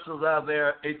pastors out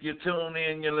there, if you tune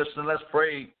in, you listen, let's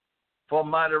pray for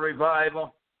mighty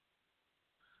revival.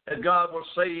 And God will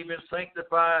save and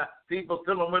sanctify people,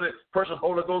 fill them with the precious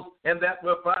Holy Ghost, and that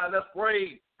will fire. Let's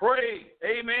pray. Pray.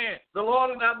 Amen. The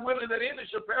Lord is not willing that any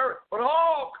should perish, but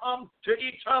all come to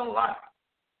eternal life.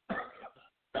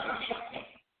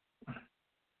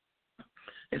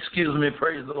 Excuse me,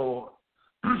 praise the Lord.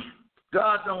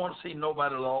 God don't want to see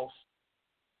nobody lost.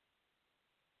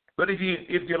 But if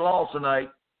you're lost tonight,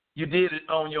 you did it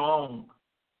on your own.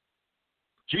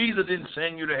 Jesus didn't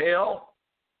send you to hell.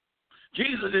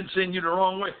 Jesus didn't send you the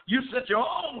wrong way. You sent your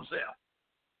own self.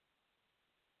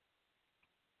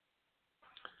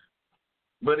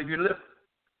 But if you lift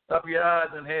up your eyes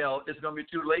in hell, it's going to be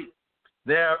too late.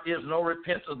 There is no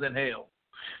repentance in hell.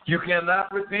 You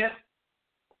cannot repent.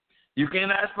 You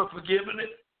can't ask for forgiveness.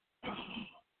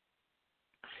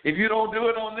 If you don't do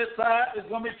it on this side, it's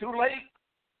going to be too late.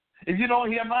 If you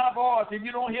don't hear my voice, if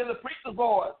you don't hear the preacher's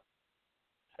voice,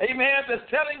 amen, that's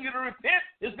telling you to repent,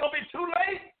 it's going to be too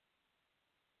late.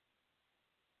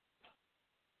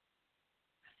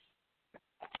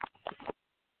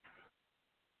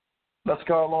 Let's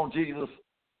call on Jesus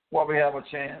while we have a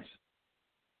chance.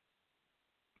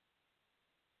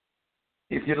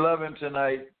 If you love him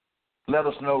tonight, let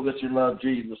us know that you love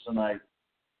Jesus tonight.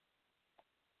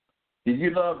 If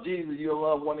you love Jesus, you'll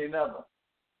love one another.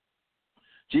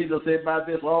 Jesus said, by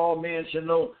this all men should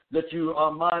know that you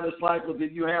are my disciples,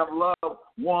 that you have love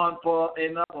one for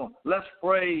another. Let's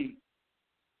pray.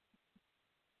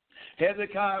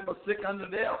 Hezekiah was sick unto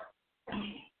death,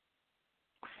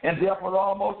 and death was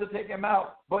almost to take him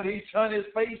out, but he turned his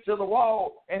face to the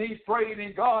wall, and he prayed,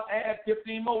 and God added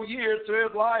 15 more years to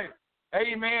his life.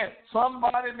 Amen.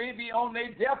 Somebody may be on their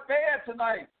deathbed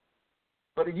tonight,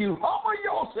 but if you humble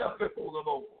yourself before the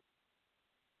Lord,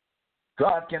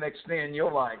 God can extend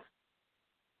your life.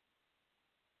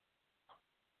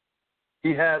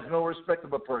 He has no respect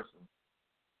of a person.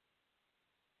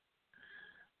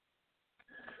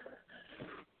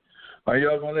 Are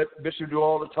y'all going to let Bishop do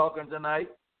all the talking tonight?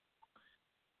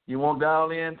 You won't dial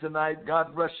in tonight?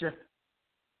 God bless you.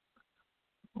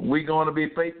 We're going to be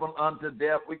faithful unto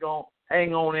death. We're going to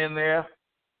hang on in there.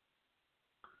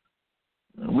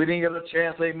 We didn't get a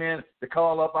chance, amen, to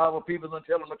call up our people and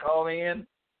tell them to call in.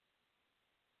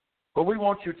 But we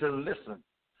want you to listen.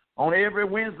 On every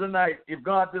Wednesday night, if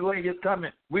God delay his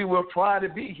coming, we will try to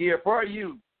be here for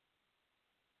you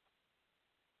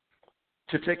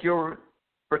to take your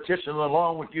petition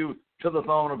along with you to the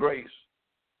throne of grace.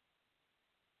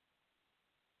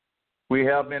 We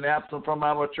have been absent from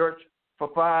our church for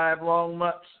 5 long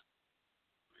months.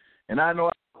 And I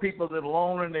know people that are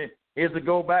lonely is to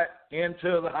go back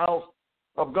into the house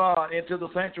of God into the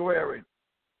sanctuary.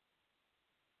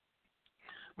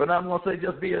 But I'm going to say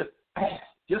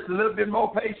just a little bit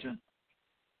more patient.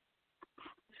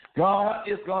 God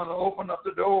is going to open up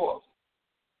the doors.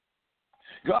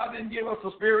 God didn't give us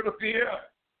a spirit of fear.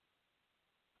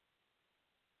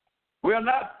 We are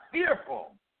not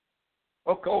fearful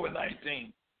of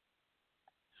COVID-19,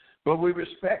 but we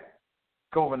respect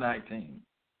COVID-19.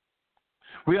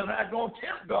 We are not going to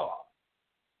tempt God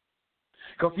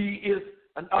because he is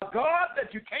a God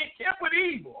that you can't tempt with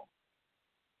evil.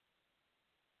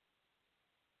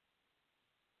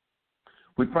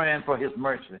 We're praying for his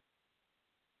mercy.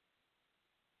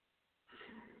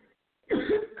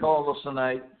 Call us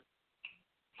tonight.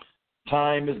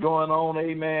 Time is going on,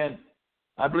 amen.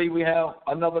 I believe we have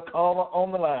another caller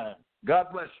on the line. God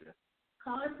bless you.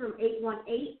 Caller from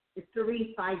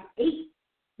 818-358.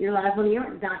 You're live on the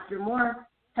air, Dr. Moore.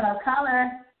 Hello,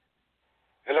 caller.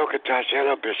 Hello, Katasha.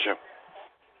 Hello, Bishop.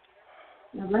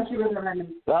 God bless you, Brother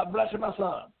Lemon. God bless you, my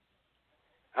son.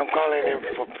 I'm calling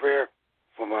in for prayer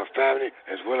for my family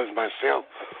as well as myself,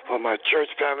 for my church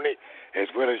family as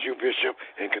well as you, Bishop,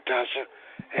 and Katasha,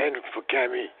 and for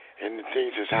Cammie and the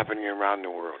things that's happening around the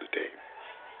world today.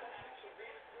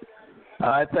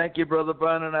 I thank you, Brother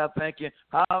Vernon. I thank you.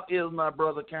 How is my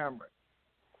brother Cameron?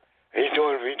 He's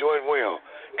doing well.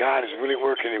 God is really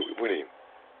working with him.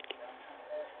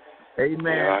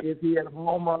 Amen. Yeah, is he at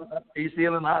home or he's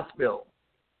still in the hospital?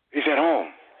 He's at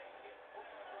home.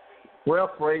 Well,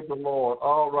 praise the Lord.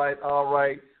 All right.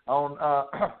 On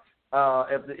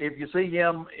if you see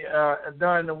him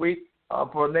during the week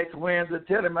for next Wednesday,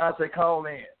 tell him I say call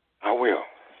in. I will.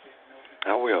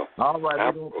 All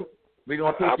right. We're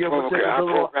going to take your position to the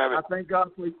Lord. I thank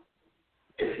God for you.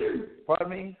 Pardon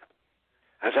me?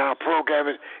 I said I'll program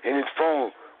it in his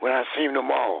phone when I see him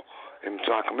tomorrow, and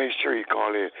so I can make sure he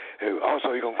call in. And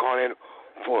also, he's going to call in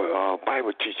for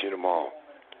Bible teaching tomorrow.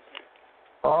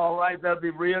 All right, that'll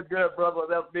be real good, brother.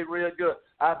 That'll be real good.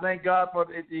 I thank God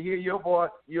for it. To hear your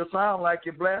voice. You sound like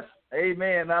you're blessed.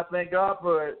 Amen. I thank God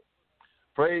for it.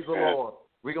 Praise the Lord.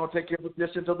 We're going to take your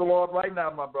petition to the Lord right now,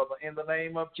 my brother, in the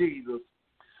name of Jesus.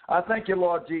 I thank you,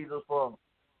 Lord Jesus, for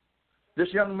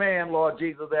this young man, Lord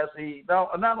Jesus, as he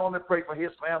not only pray for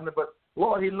his family, but,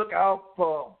 Lord, he look out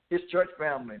for his church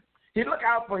family. He look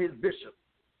out for his bishop.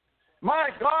 My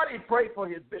God, he pray for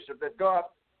his bishop, that God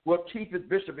will keep his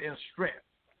bishop in strength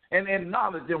and in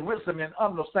knowledge and wisdom and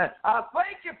understanding. I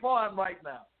thank you for him right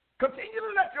now. Continue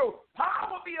to let your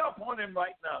power be upon him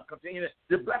right now. Continue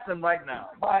to bless him right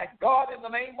now. My God, in the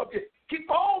name of Jesus, keep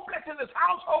on blessing his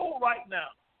household right now.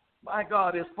 My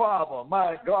God, his father,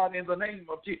 my God, in the name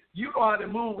of Jesus, you know how to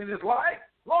move in his life.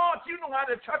 Lord, you know how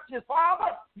to touch his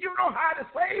father. You know how to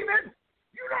save him.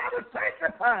 You know how to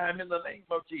sanctify him in the name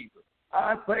of Jesus.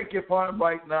 I thank you for him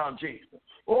right now, Jesus.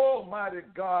 Almighty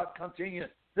God, continue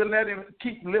to let him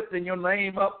keep lifting your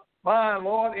name up. My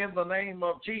Lord, in the name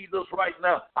of Jesus right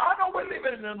now. I know we're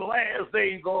living in the last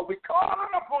days, Lord. We're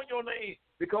calling upon your name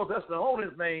because that's the only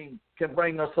name can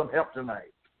bring us some help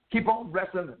tonight. Keep on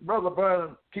blessing, Brother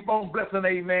Vernon. Keep on blessing,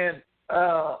 amen.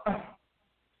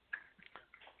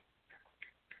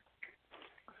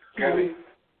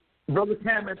 Brother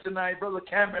Cameron tonight, Brother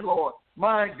Cameron, Lord.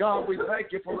 My God, we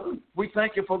thank you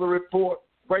for the report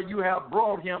where you have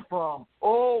brought him from.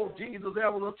 Oh, Jesus,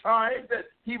 there was a time that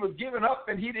he was giving up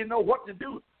and he didn't know what to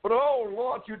do. But, oh,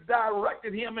 Lord, you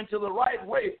directed him into the right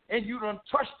way, and you done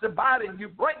touched the body, and you're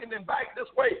bringing him back this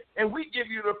way. And we give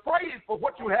you the praise for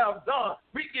what you have done.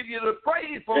 We give you the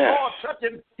praise for, Lord,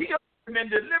 touching him and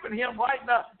delivering him right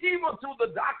now. Even through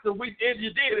the doctor,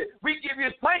 you did it. We give you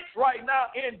thanks right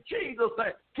now in Jesus'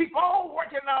 name. Keep on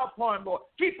working out for him, Lord.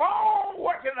 Keep on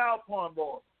working out for him,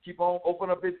 Lord. Keep on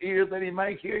opening up his ears that he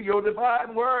may hear your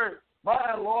divine word.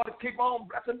 My Lord, keep on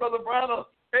blessing Brother Brown.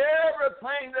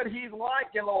 Everything that he's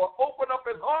liking, Lord, open up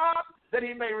his heart that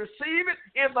he may receive it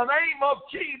in the name of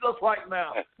Jesus right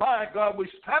now. My God, we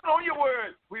stand on your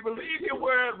word. We believe your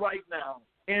word right now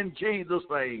in Jesus'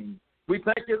 name. We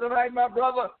thank you tonight, my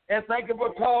brother, and thank you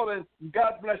for calling.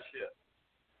 God bless you.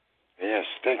 Yes,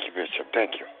 thank you, Bishop.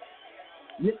 Thank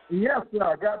you. Yes,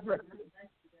 sir. God bless you.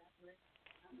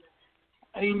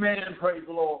 Amen. Praise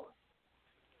the Lord.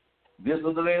 This is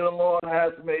the day the Lord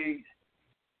has made,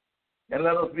 and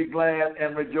let us be glad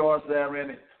and rejoice therein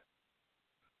it.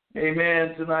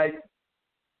 Amen. Tonight,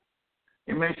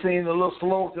 it may seem a little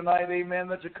slow tonight, amen,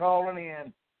 that you're calling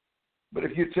in. But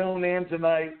if you tune in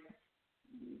tonight,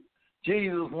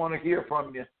 Jesus want to hear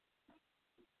from you.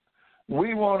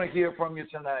 We want to hear from you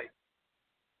tonight.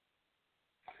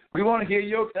 We want to hear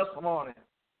your testimony.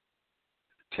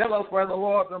 Tell us where the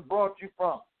Lord done brought you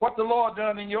from, what the Lord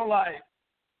done in your life.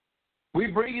 We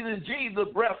breathe in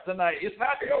Jesus' breath tonight. It's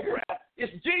not your breath.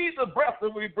 It's Jesus' breath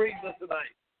that we breathe in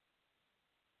tonight.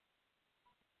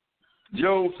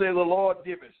 Job said, the Lord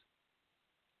giveth,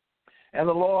 and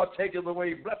the Lord taketh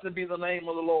away. Blessed be the name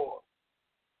of the Lord.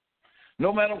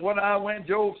 No matter what I went,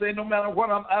 Job said, no matter what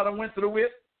I went through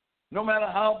with, no matter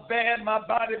how bad my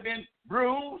body been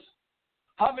bruised,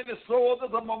 how many sores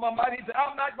on my body, he said,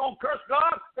 I'm not going to curse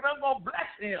God, but I'm going to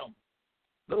bless him.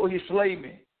 Though he slay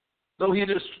me, though he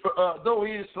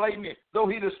slay me, though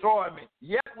he destroy me,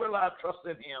 yet will I trust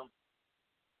in him.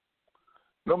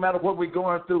 No matter what we're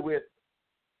going through with,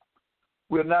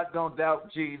 we're not going to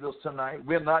doubt Jesus tonight.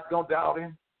 We're not going to doubt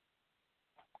him.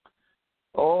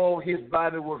 Oh, his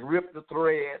body was ripped to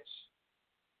threads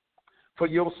for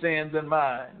your sins and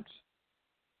mine.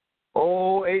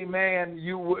 Oh, amen.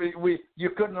 You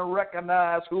couldn't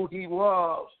recognize who he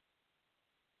was.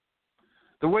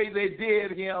 The way they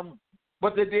did him,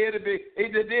 but they did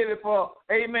it for,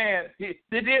 amen. They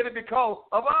did it because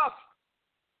of us.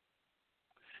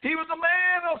 He was a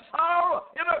man of sorrow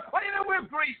and acquainted with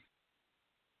grief.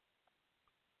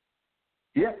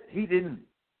 Yet he didn't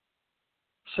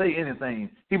say anything.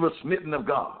 He was smitten of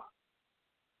God.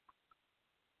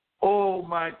 Oh,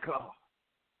 my God.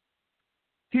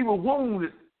 He was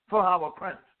wounded for our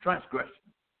transgression.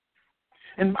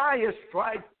 And by his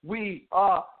stripes we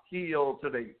are healed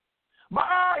today.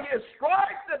 By his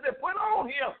stripes that they put on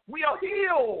him, we are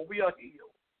healed. We are healed.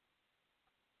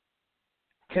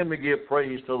 Can we give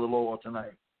praise to the Lord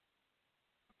tonight?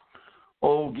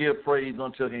 Oh, give praise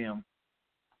unto him.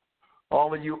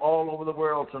 All of you all over the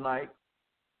world tonight,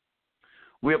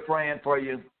 we're praying for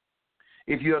you.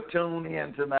 If you're tuned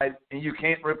in tonight and you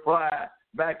can't reply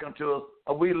back unto us,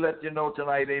 we let you know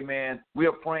tonight, amen,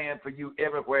 we're praying for you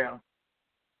everywhere.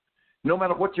 No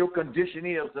matter what your condition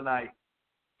is tonight,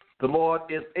 the Lord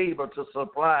is able to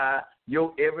supply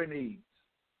your every need.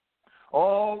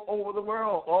 All over the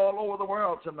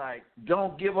world tonight,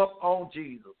 don't give up on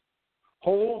Jesus.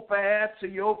 Hold fast to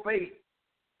your faith.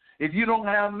 If you don't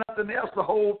have nothing else to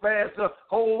hold fast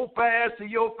to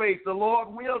your faith. The Lord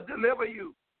will deliver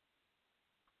you.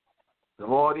 The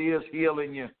Lord is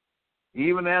healing you.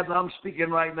 Even as I'm speaking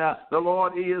right now, the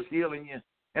Lord is healing you.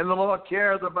 And the Lord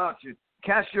cares about you.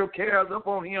 Cast your cares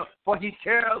upon him, for he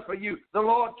cares for you. The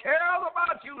Lord cares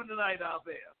about you tonight out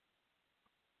there.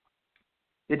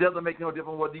 It doesn't make no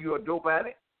difference whether you're a dope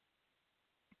addict,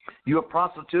 you're a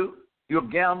prostitute, you're a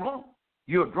gambler,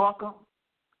 you're a drunkard.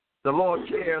 The Lord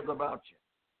cares about you.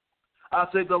 I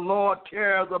say the Lord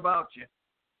cares about you.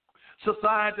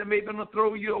 Society may be going to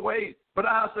throw you away, but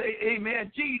I say,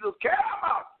 amen, Jesus cares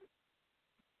about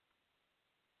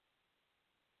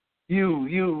you.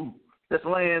 You that's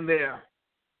laying there,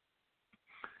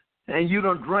 and you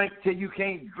done drink till you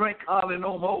can't drink hardly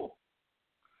no more,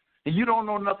 and you don't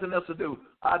know nothing else to do.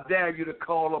 I dare you to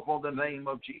call upon the name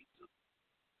of Jesus.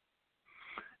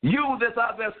 You that's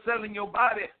out there selling your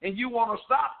body and you want to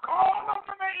stop, call on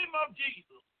the name of Jesus.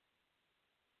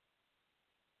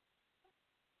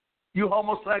 You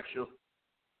homosexual.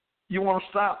 You want to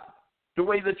stop the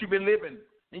way that you've been living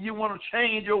and you want to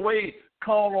change your way,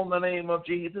 call on the name of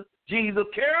Jesus. Jesus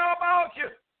cares about you.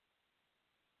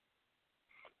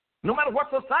 No matter what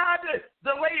society,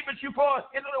 the labels you for,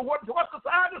 what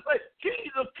society say,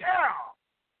 Jesus cares.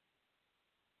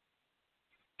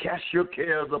 Cast your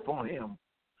cares upon him,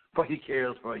 for he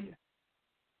cares for you.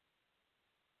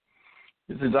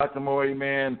 This is Dr. Moore,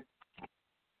 amen,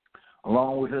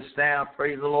 along with his staff,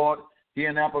 praise the Lord, here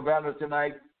in Apple Valley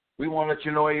tonight. We want to let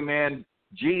you know, amen,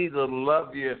 Jesus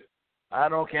loves you. I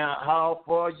don't care how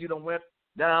far you done went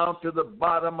down to the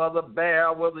bottom of the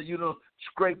barrel, whether you done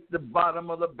scraped the bottom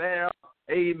of the barrel,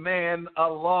 amen, a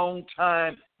long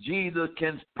time, Jesus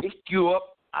can pick you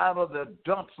up out of the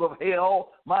dumps of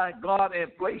hell, my God,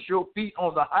 and place your feet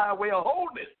on the highway of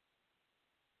holiness.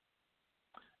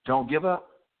 Don't give up.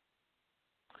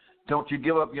 Don't you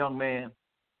give up, young man.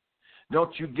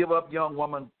 Don't you give up, young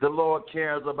woman. The Lord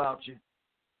cares about you.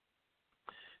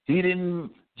 He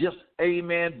didn't just,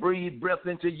 amen, breathe breath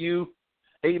into you,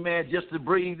 amen, just to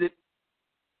breathe it.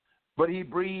 But he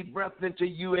breathed breath into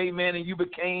you, amen, and you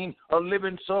became a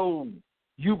living soul.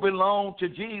 You belong to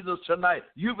Jesus tonight.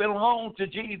 You belong to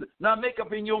Jesus. Now make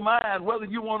up in your mind whether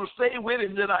you want to stay with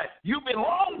him tonight. You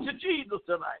belong to Jesus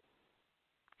tonight.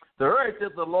 The earth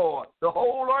is the Lord. The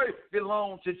whole earth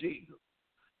belongs to Jesus.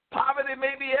 Poverty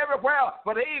may be everywhere,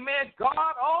 but amen,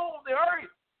 God owns the earth.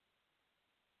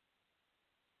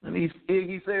 And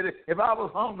he said, if I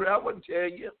was hungry, I wouldn't tell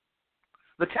you.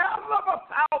 The cattle of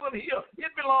 1,000 hills,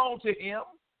 it belongs to him.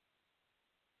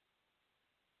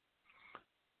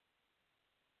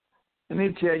 And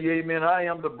he'll tell you, amen, I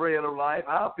am the bread of life.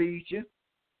 I'll feed you.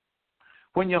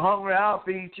 When you're hungry, I'll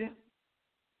feed you.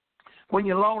 When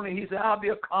you're lonely, he said, I'll be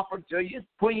a comfort to you.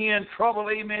 When you're in trouble,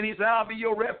 amen, he said, I'll be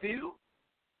your refuge.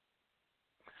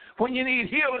 When you need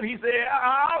healing, he said,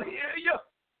 I'll heal you.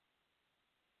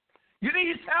 You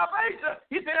need salvation,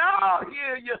 he said, I'll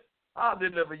heal you. I'll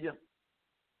deliver you.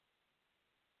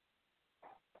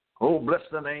 Oh, bless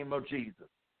the name of Jesus.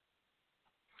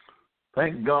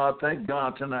 Thank God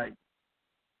tonight.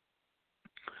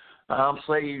 I'm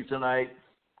saved tonight.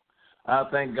 I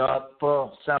thank God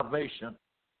for salvation.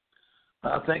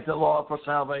 I thank the Lord for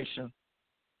salvation.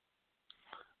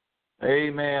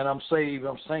 Amen. I'm saved.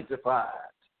 I'm sanctified.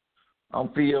 I'm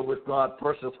filled with God's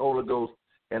precious Holy Ghost,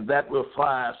 and that will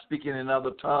fly, speaking in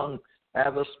other tongues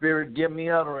as the Spirit give me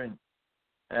uttering.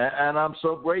 And I'm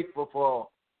so grateful for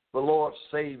the Lord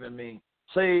saving me,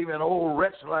 saving an old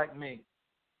wretch like me.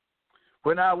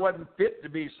 When I wasn't fit to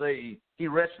be saved, he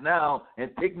reached now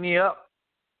and picked me up.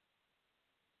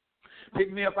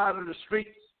 Picked me up out of the streets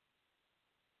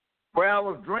where I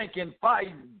was drinking,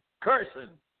 fighting, cursing,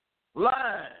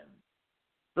 lying.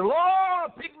 The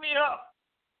Lord picked me up,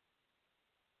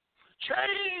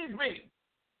 changed me,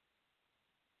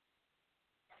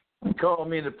 and called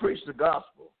me to preach the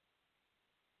gospel.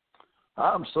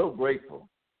 I'm so grateful.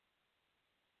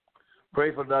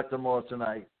 Pray for Dr. Moore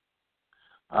tonight.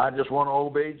 I just want to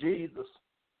obey Jesus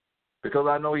because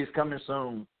I know he's coming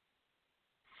soon.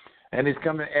 And he's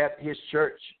coming at his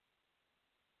church.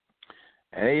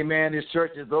 And amen, his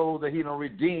church is those that he don't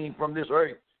redeem from this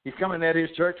earth. He's coming at his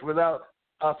church without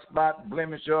a spot,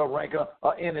 blemish, or rancor,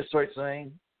 or any such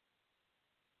thing.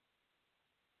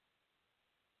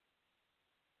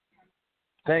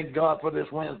 Thank God for this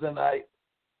Wednesday night.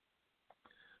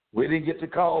 We didn't get the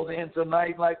calls in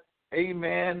tonight like,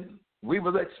 amen, we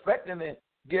was expecting to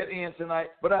get in tonight.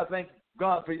 But I thank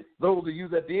God for those of you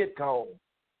that did call.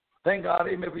 Thank God,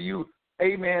 amen, for you,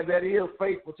 amen, that is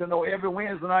faithful to know every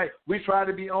Wednesday night we try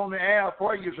to be on the air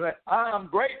for you tonight. I'm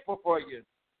grateful for you.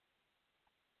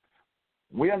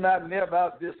 We are not near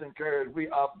about disencouraged. We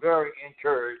are very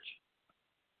encouraged.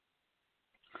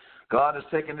 God has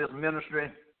taken this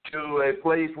ministry to a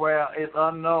place where it's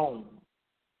unknown.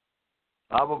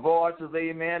 Our voices,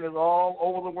 amen, is all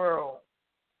over the world.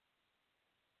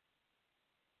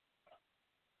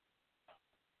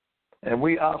 And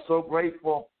we are so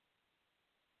grateful.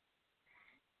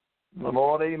 The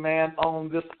Lord, amen, on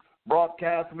this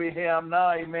broadcast we have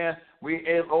now, amen, we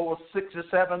have over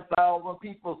 67,000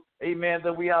 people, amen,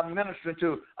 that we are ministering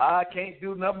to. I can't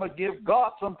do nothing but give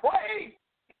God some praise.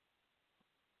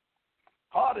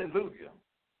 Hallelujah.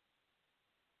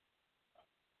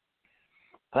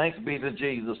 Thanks be to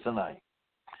Jesus tonight.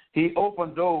 He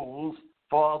opened doors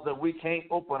for us that we can't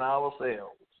open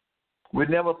ourselves. We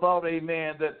never thought,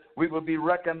 amen, that we would be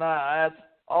recognized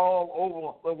all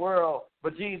over the world.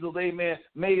 But Jesus, amen,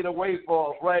 made a way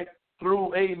for us right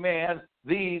through, amen,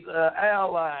 these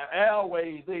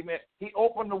airways, amen. He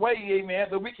opened the way, amen,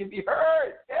 that we can be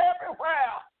heard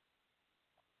everywhere.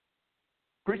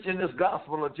 Preaching this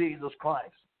gospel of Jesus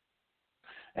Christ.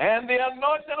 And the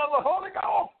anointing of the Holy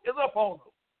Ghost is upon us.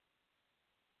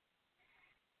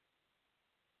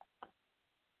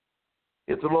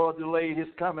 If the Lord delayed his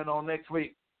coming on next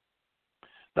week,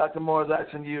 Dr. Moore is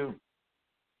asking you,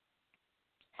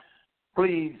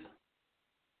 please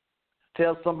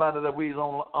tell somebody that we're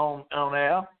on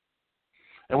air,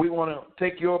 and we want to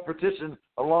take your petition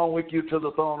along with you to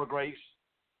the throne of grace.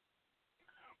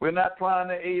 We're not trying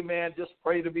to, amen, just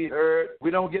pray to be heard.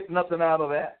 We don't get nothing out of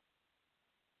that.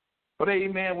 But,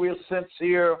 amen, we're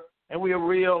sincere and we're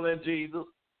real in Jesus.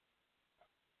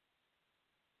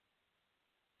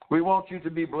 We want you to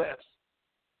be blessed.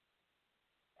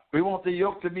 We want the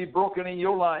yoke to be broken in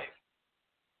your life.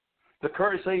 The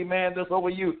curse, amen, that's over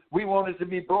you, we want it to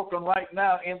be broken right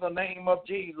now in the name of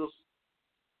Jesus.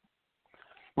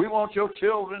 We want your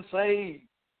children saved.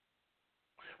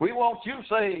 We want you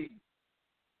saved.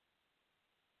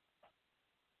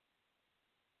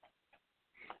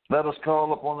 Let us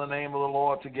call upon the name of the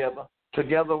Lord together.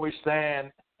 Together we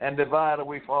stand, and divided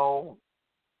we fall.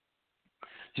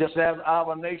 Just as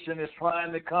our nation is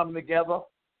trying to come together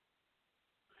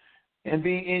and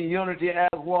be in unity as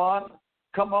one,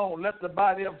 come on, let the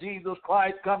body of Jesus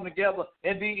Christ come together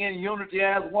and be in unity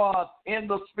as one in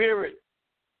the Spirit.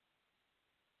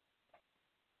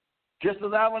 Just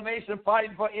as our nation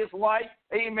fighting for its right,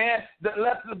 amen,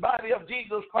 let the body of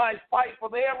Jesus Christ fight for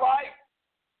their right.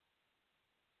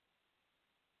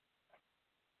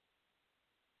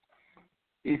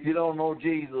 If you don't know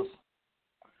Jesus,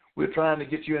 we're trying to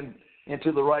get you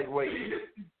into the right way.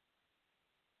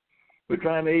 We're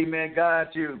trying to, amen, guide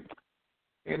you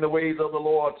in the ways of the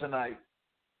Lord tonight.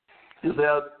 This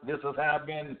has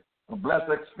been a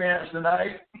blessed experience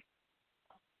tonight.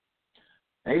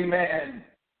 Amen.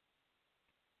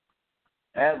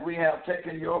 As we have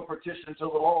taken your petition to the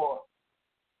Lord,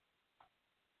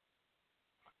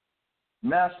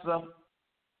 Master,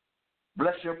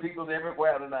 bless your people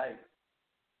everywhere tonight.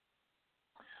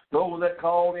 Those that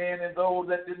called in and those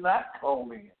that did not call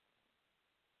in.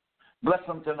 Bless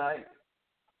them tonight.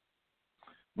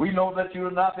 We know that you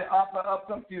are not the author of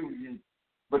confusion,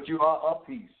 but you are of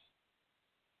peace.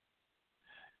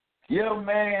 Give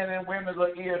man and women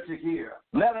an ear to hear.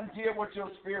 Let them hear what your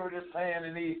Spirit is saying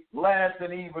in these last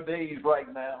and evil days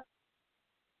right now.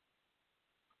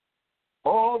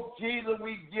 Oh, Jesus,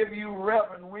 we give you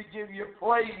reverence, we give you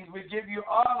praise, we give you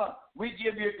honor, we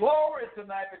give you glory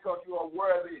tonight because you are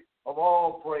worthy of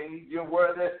all praise, you're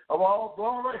worthy of all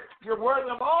glory, you're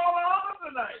worthy of all honor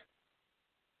tonight.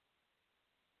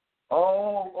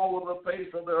 All over the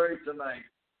face of the earth tonight.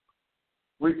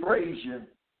 We praise you.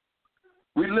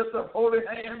 We lift up holy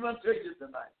hands unto you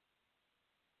tonight.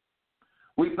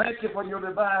 We thank you for your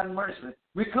divine mercy.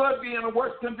 We could be in a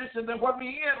worse condition than what we're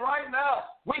in right now.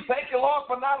 We thank you, Lord,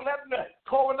 for not letting the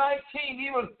COVID-19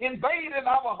 even invade in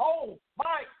our home.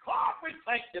 My God, we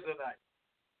thank you tonight.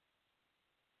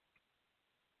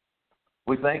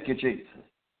 We thank you, Jesus.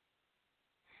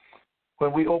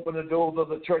 When we open the doors of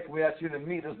the church, we ask you to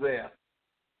meet us there.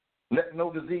 Let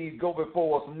no disease go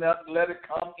before us. Not let it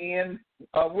come in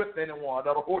with anyone.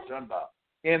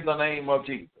 In the name of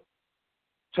Jesus.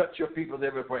 Touch your people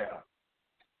everywhere.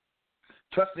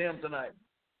 Touch them tonight.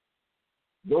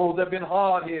 Those that have been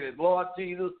hard-headed, Lord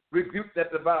Jesus, rebuke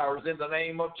that virus in the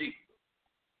name of Jesus.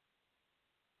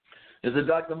 This is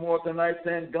Dr. Moore tonight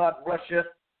saying, God bless you.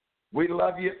 We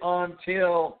love you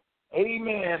until,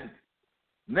 amen,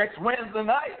 next Wednesday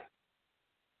night.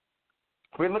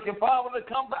 We're looking forward to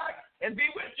come back and be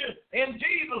with you in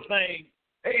Jesus' name.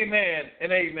 Amen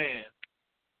and amen.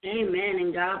 Amen,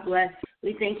 and God bless.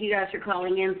 We thank you guys for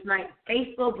calling in tonight.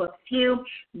 Faithful, but few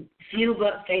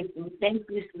but faithful. Thank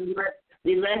you so much.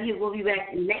 We love you. We'll be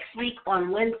back next week on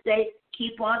Wednesday.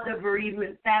 Keep all the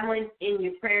bereavement families in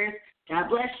your prayers. God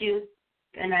bless you.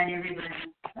 Good night, everybody.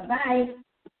 Bye-bye.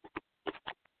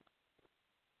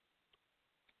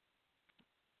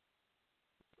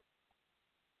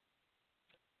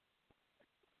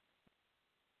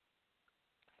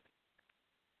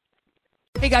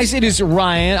 Hey guys, it is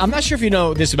Ryan. I'm not sure if you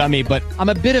know this about me, but I'm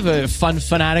a bit of a fun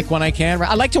fanatic when I can.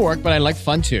 I like to work, but I like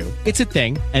fun too. It's a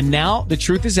thing. And now the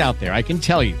truth is out there. I can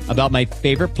tell you about my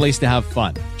favorite place to have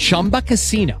fun. Chumba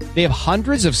Casino. They have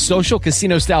hundreds of social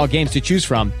casino style games to choose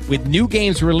from with new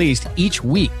games released each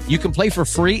week. You can play for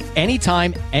free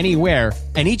anytime, anywhere.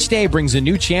 And each day brings a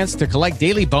new chance to collect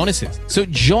daily bonuses. So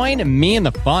join me in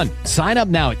the fun. Sign up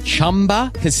now at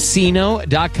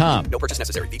ChumbaCasino.com. No purchase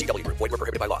necessary. VGW Group. Void where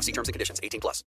prohibited by law. See terms and conditions. 18+.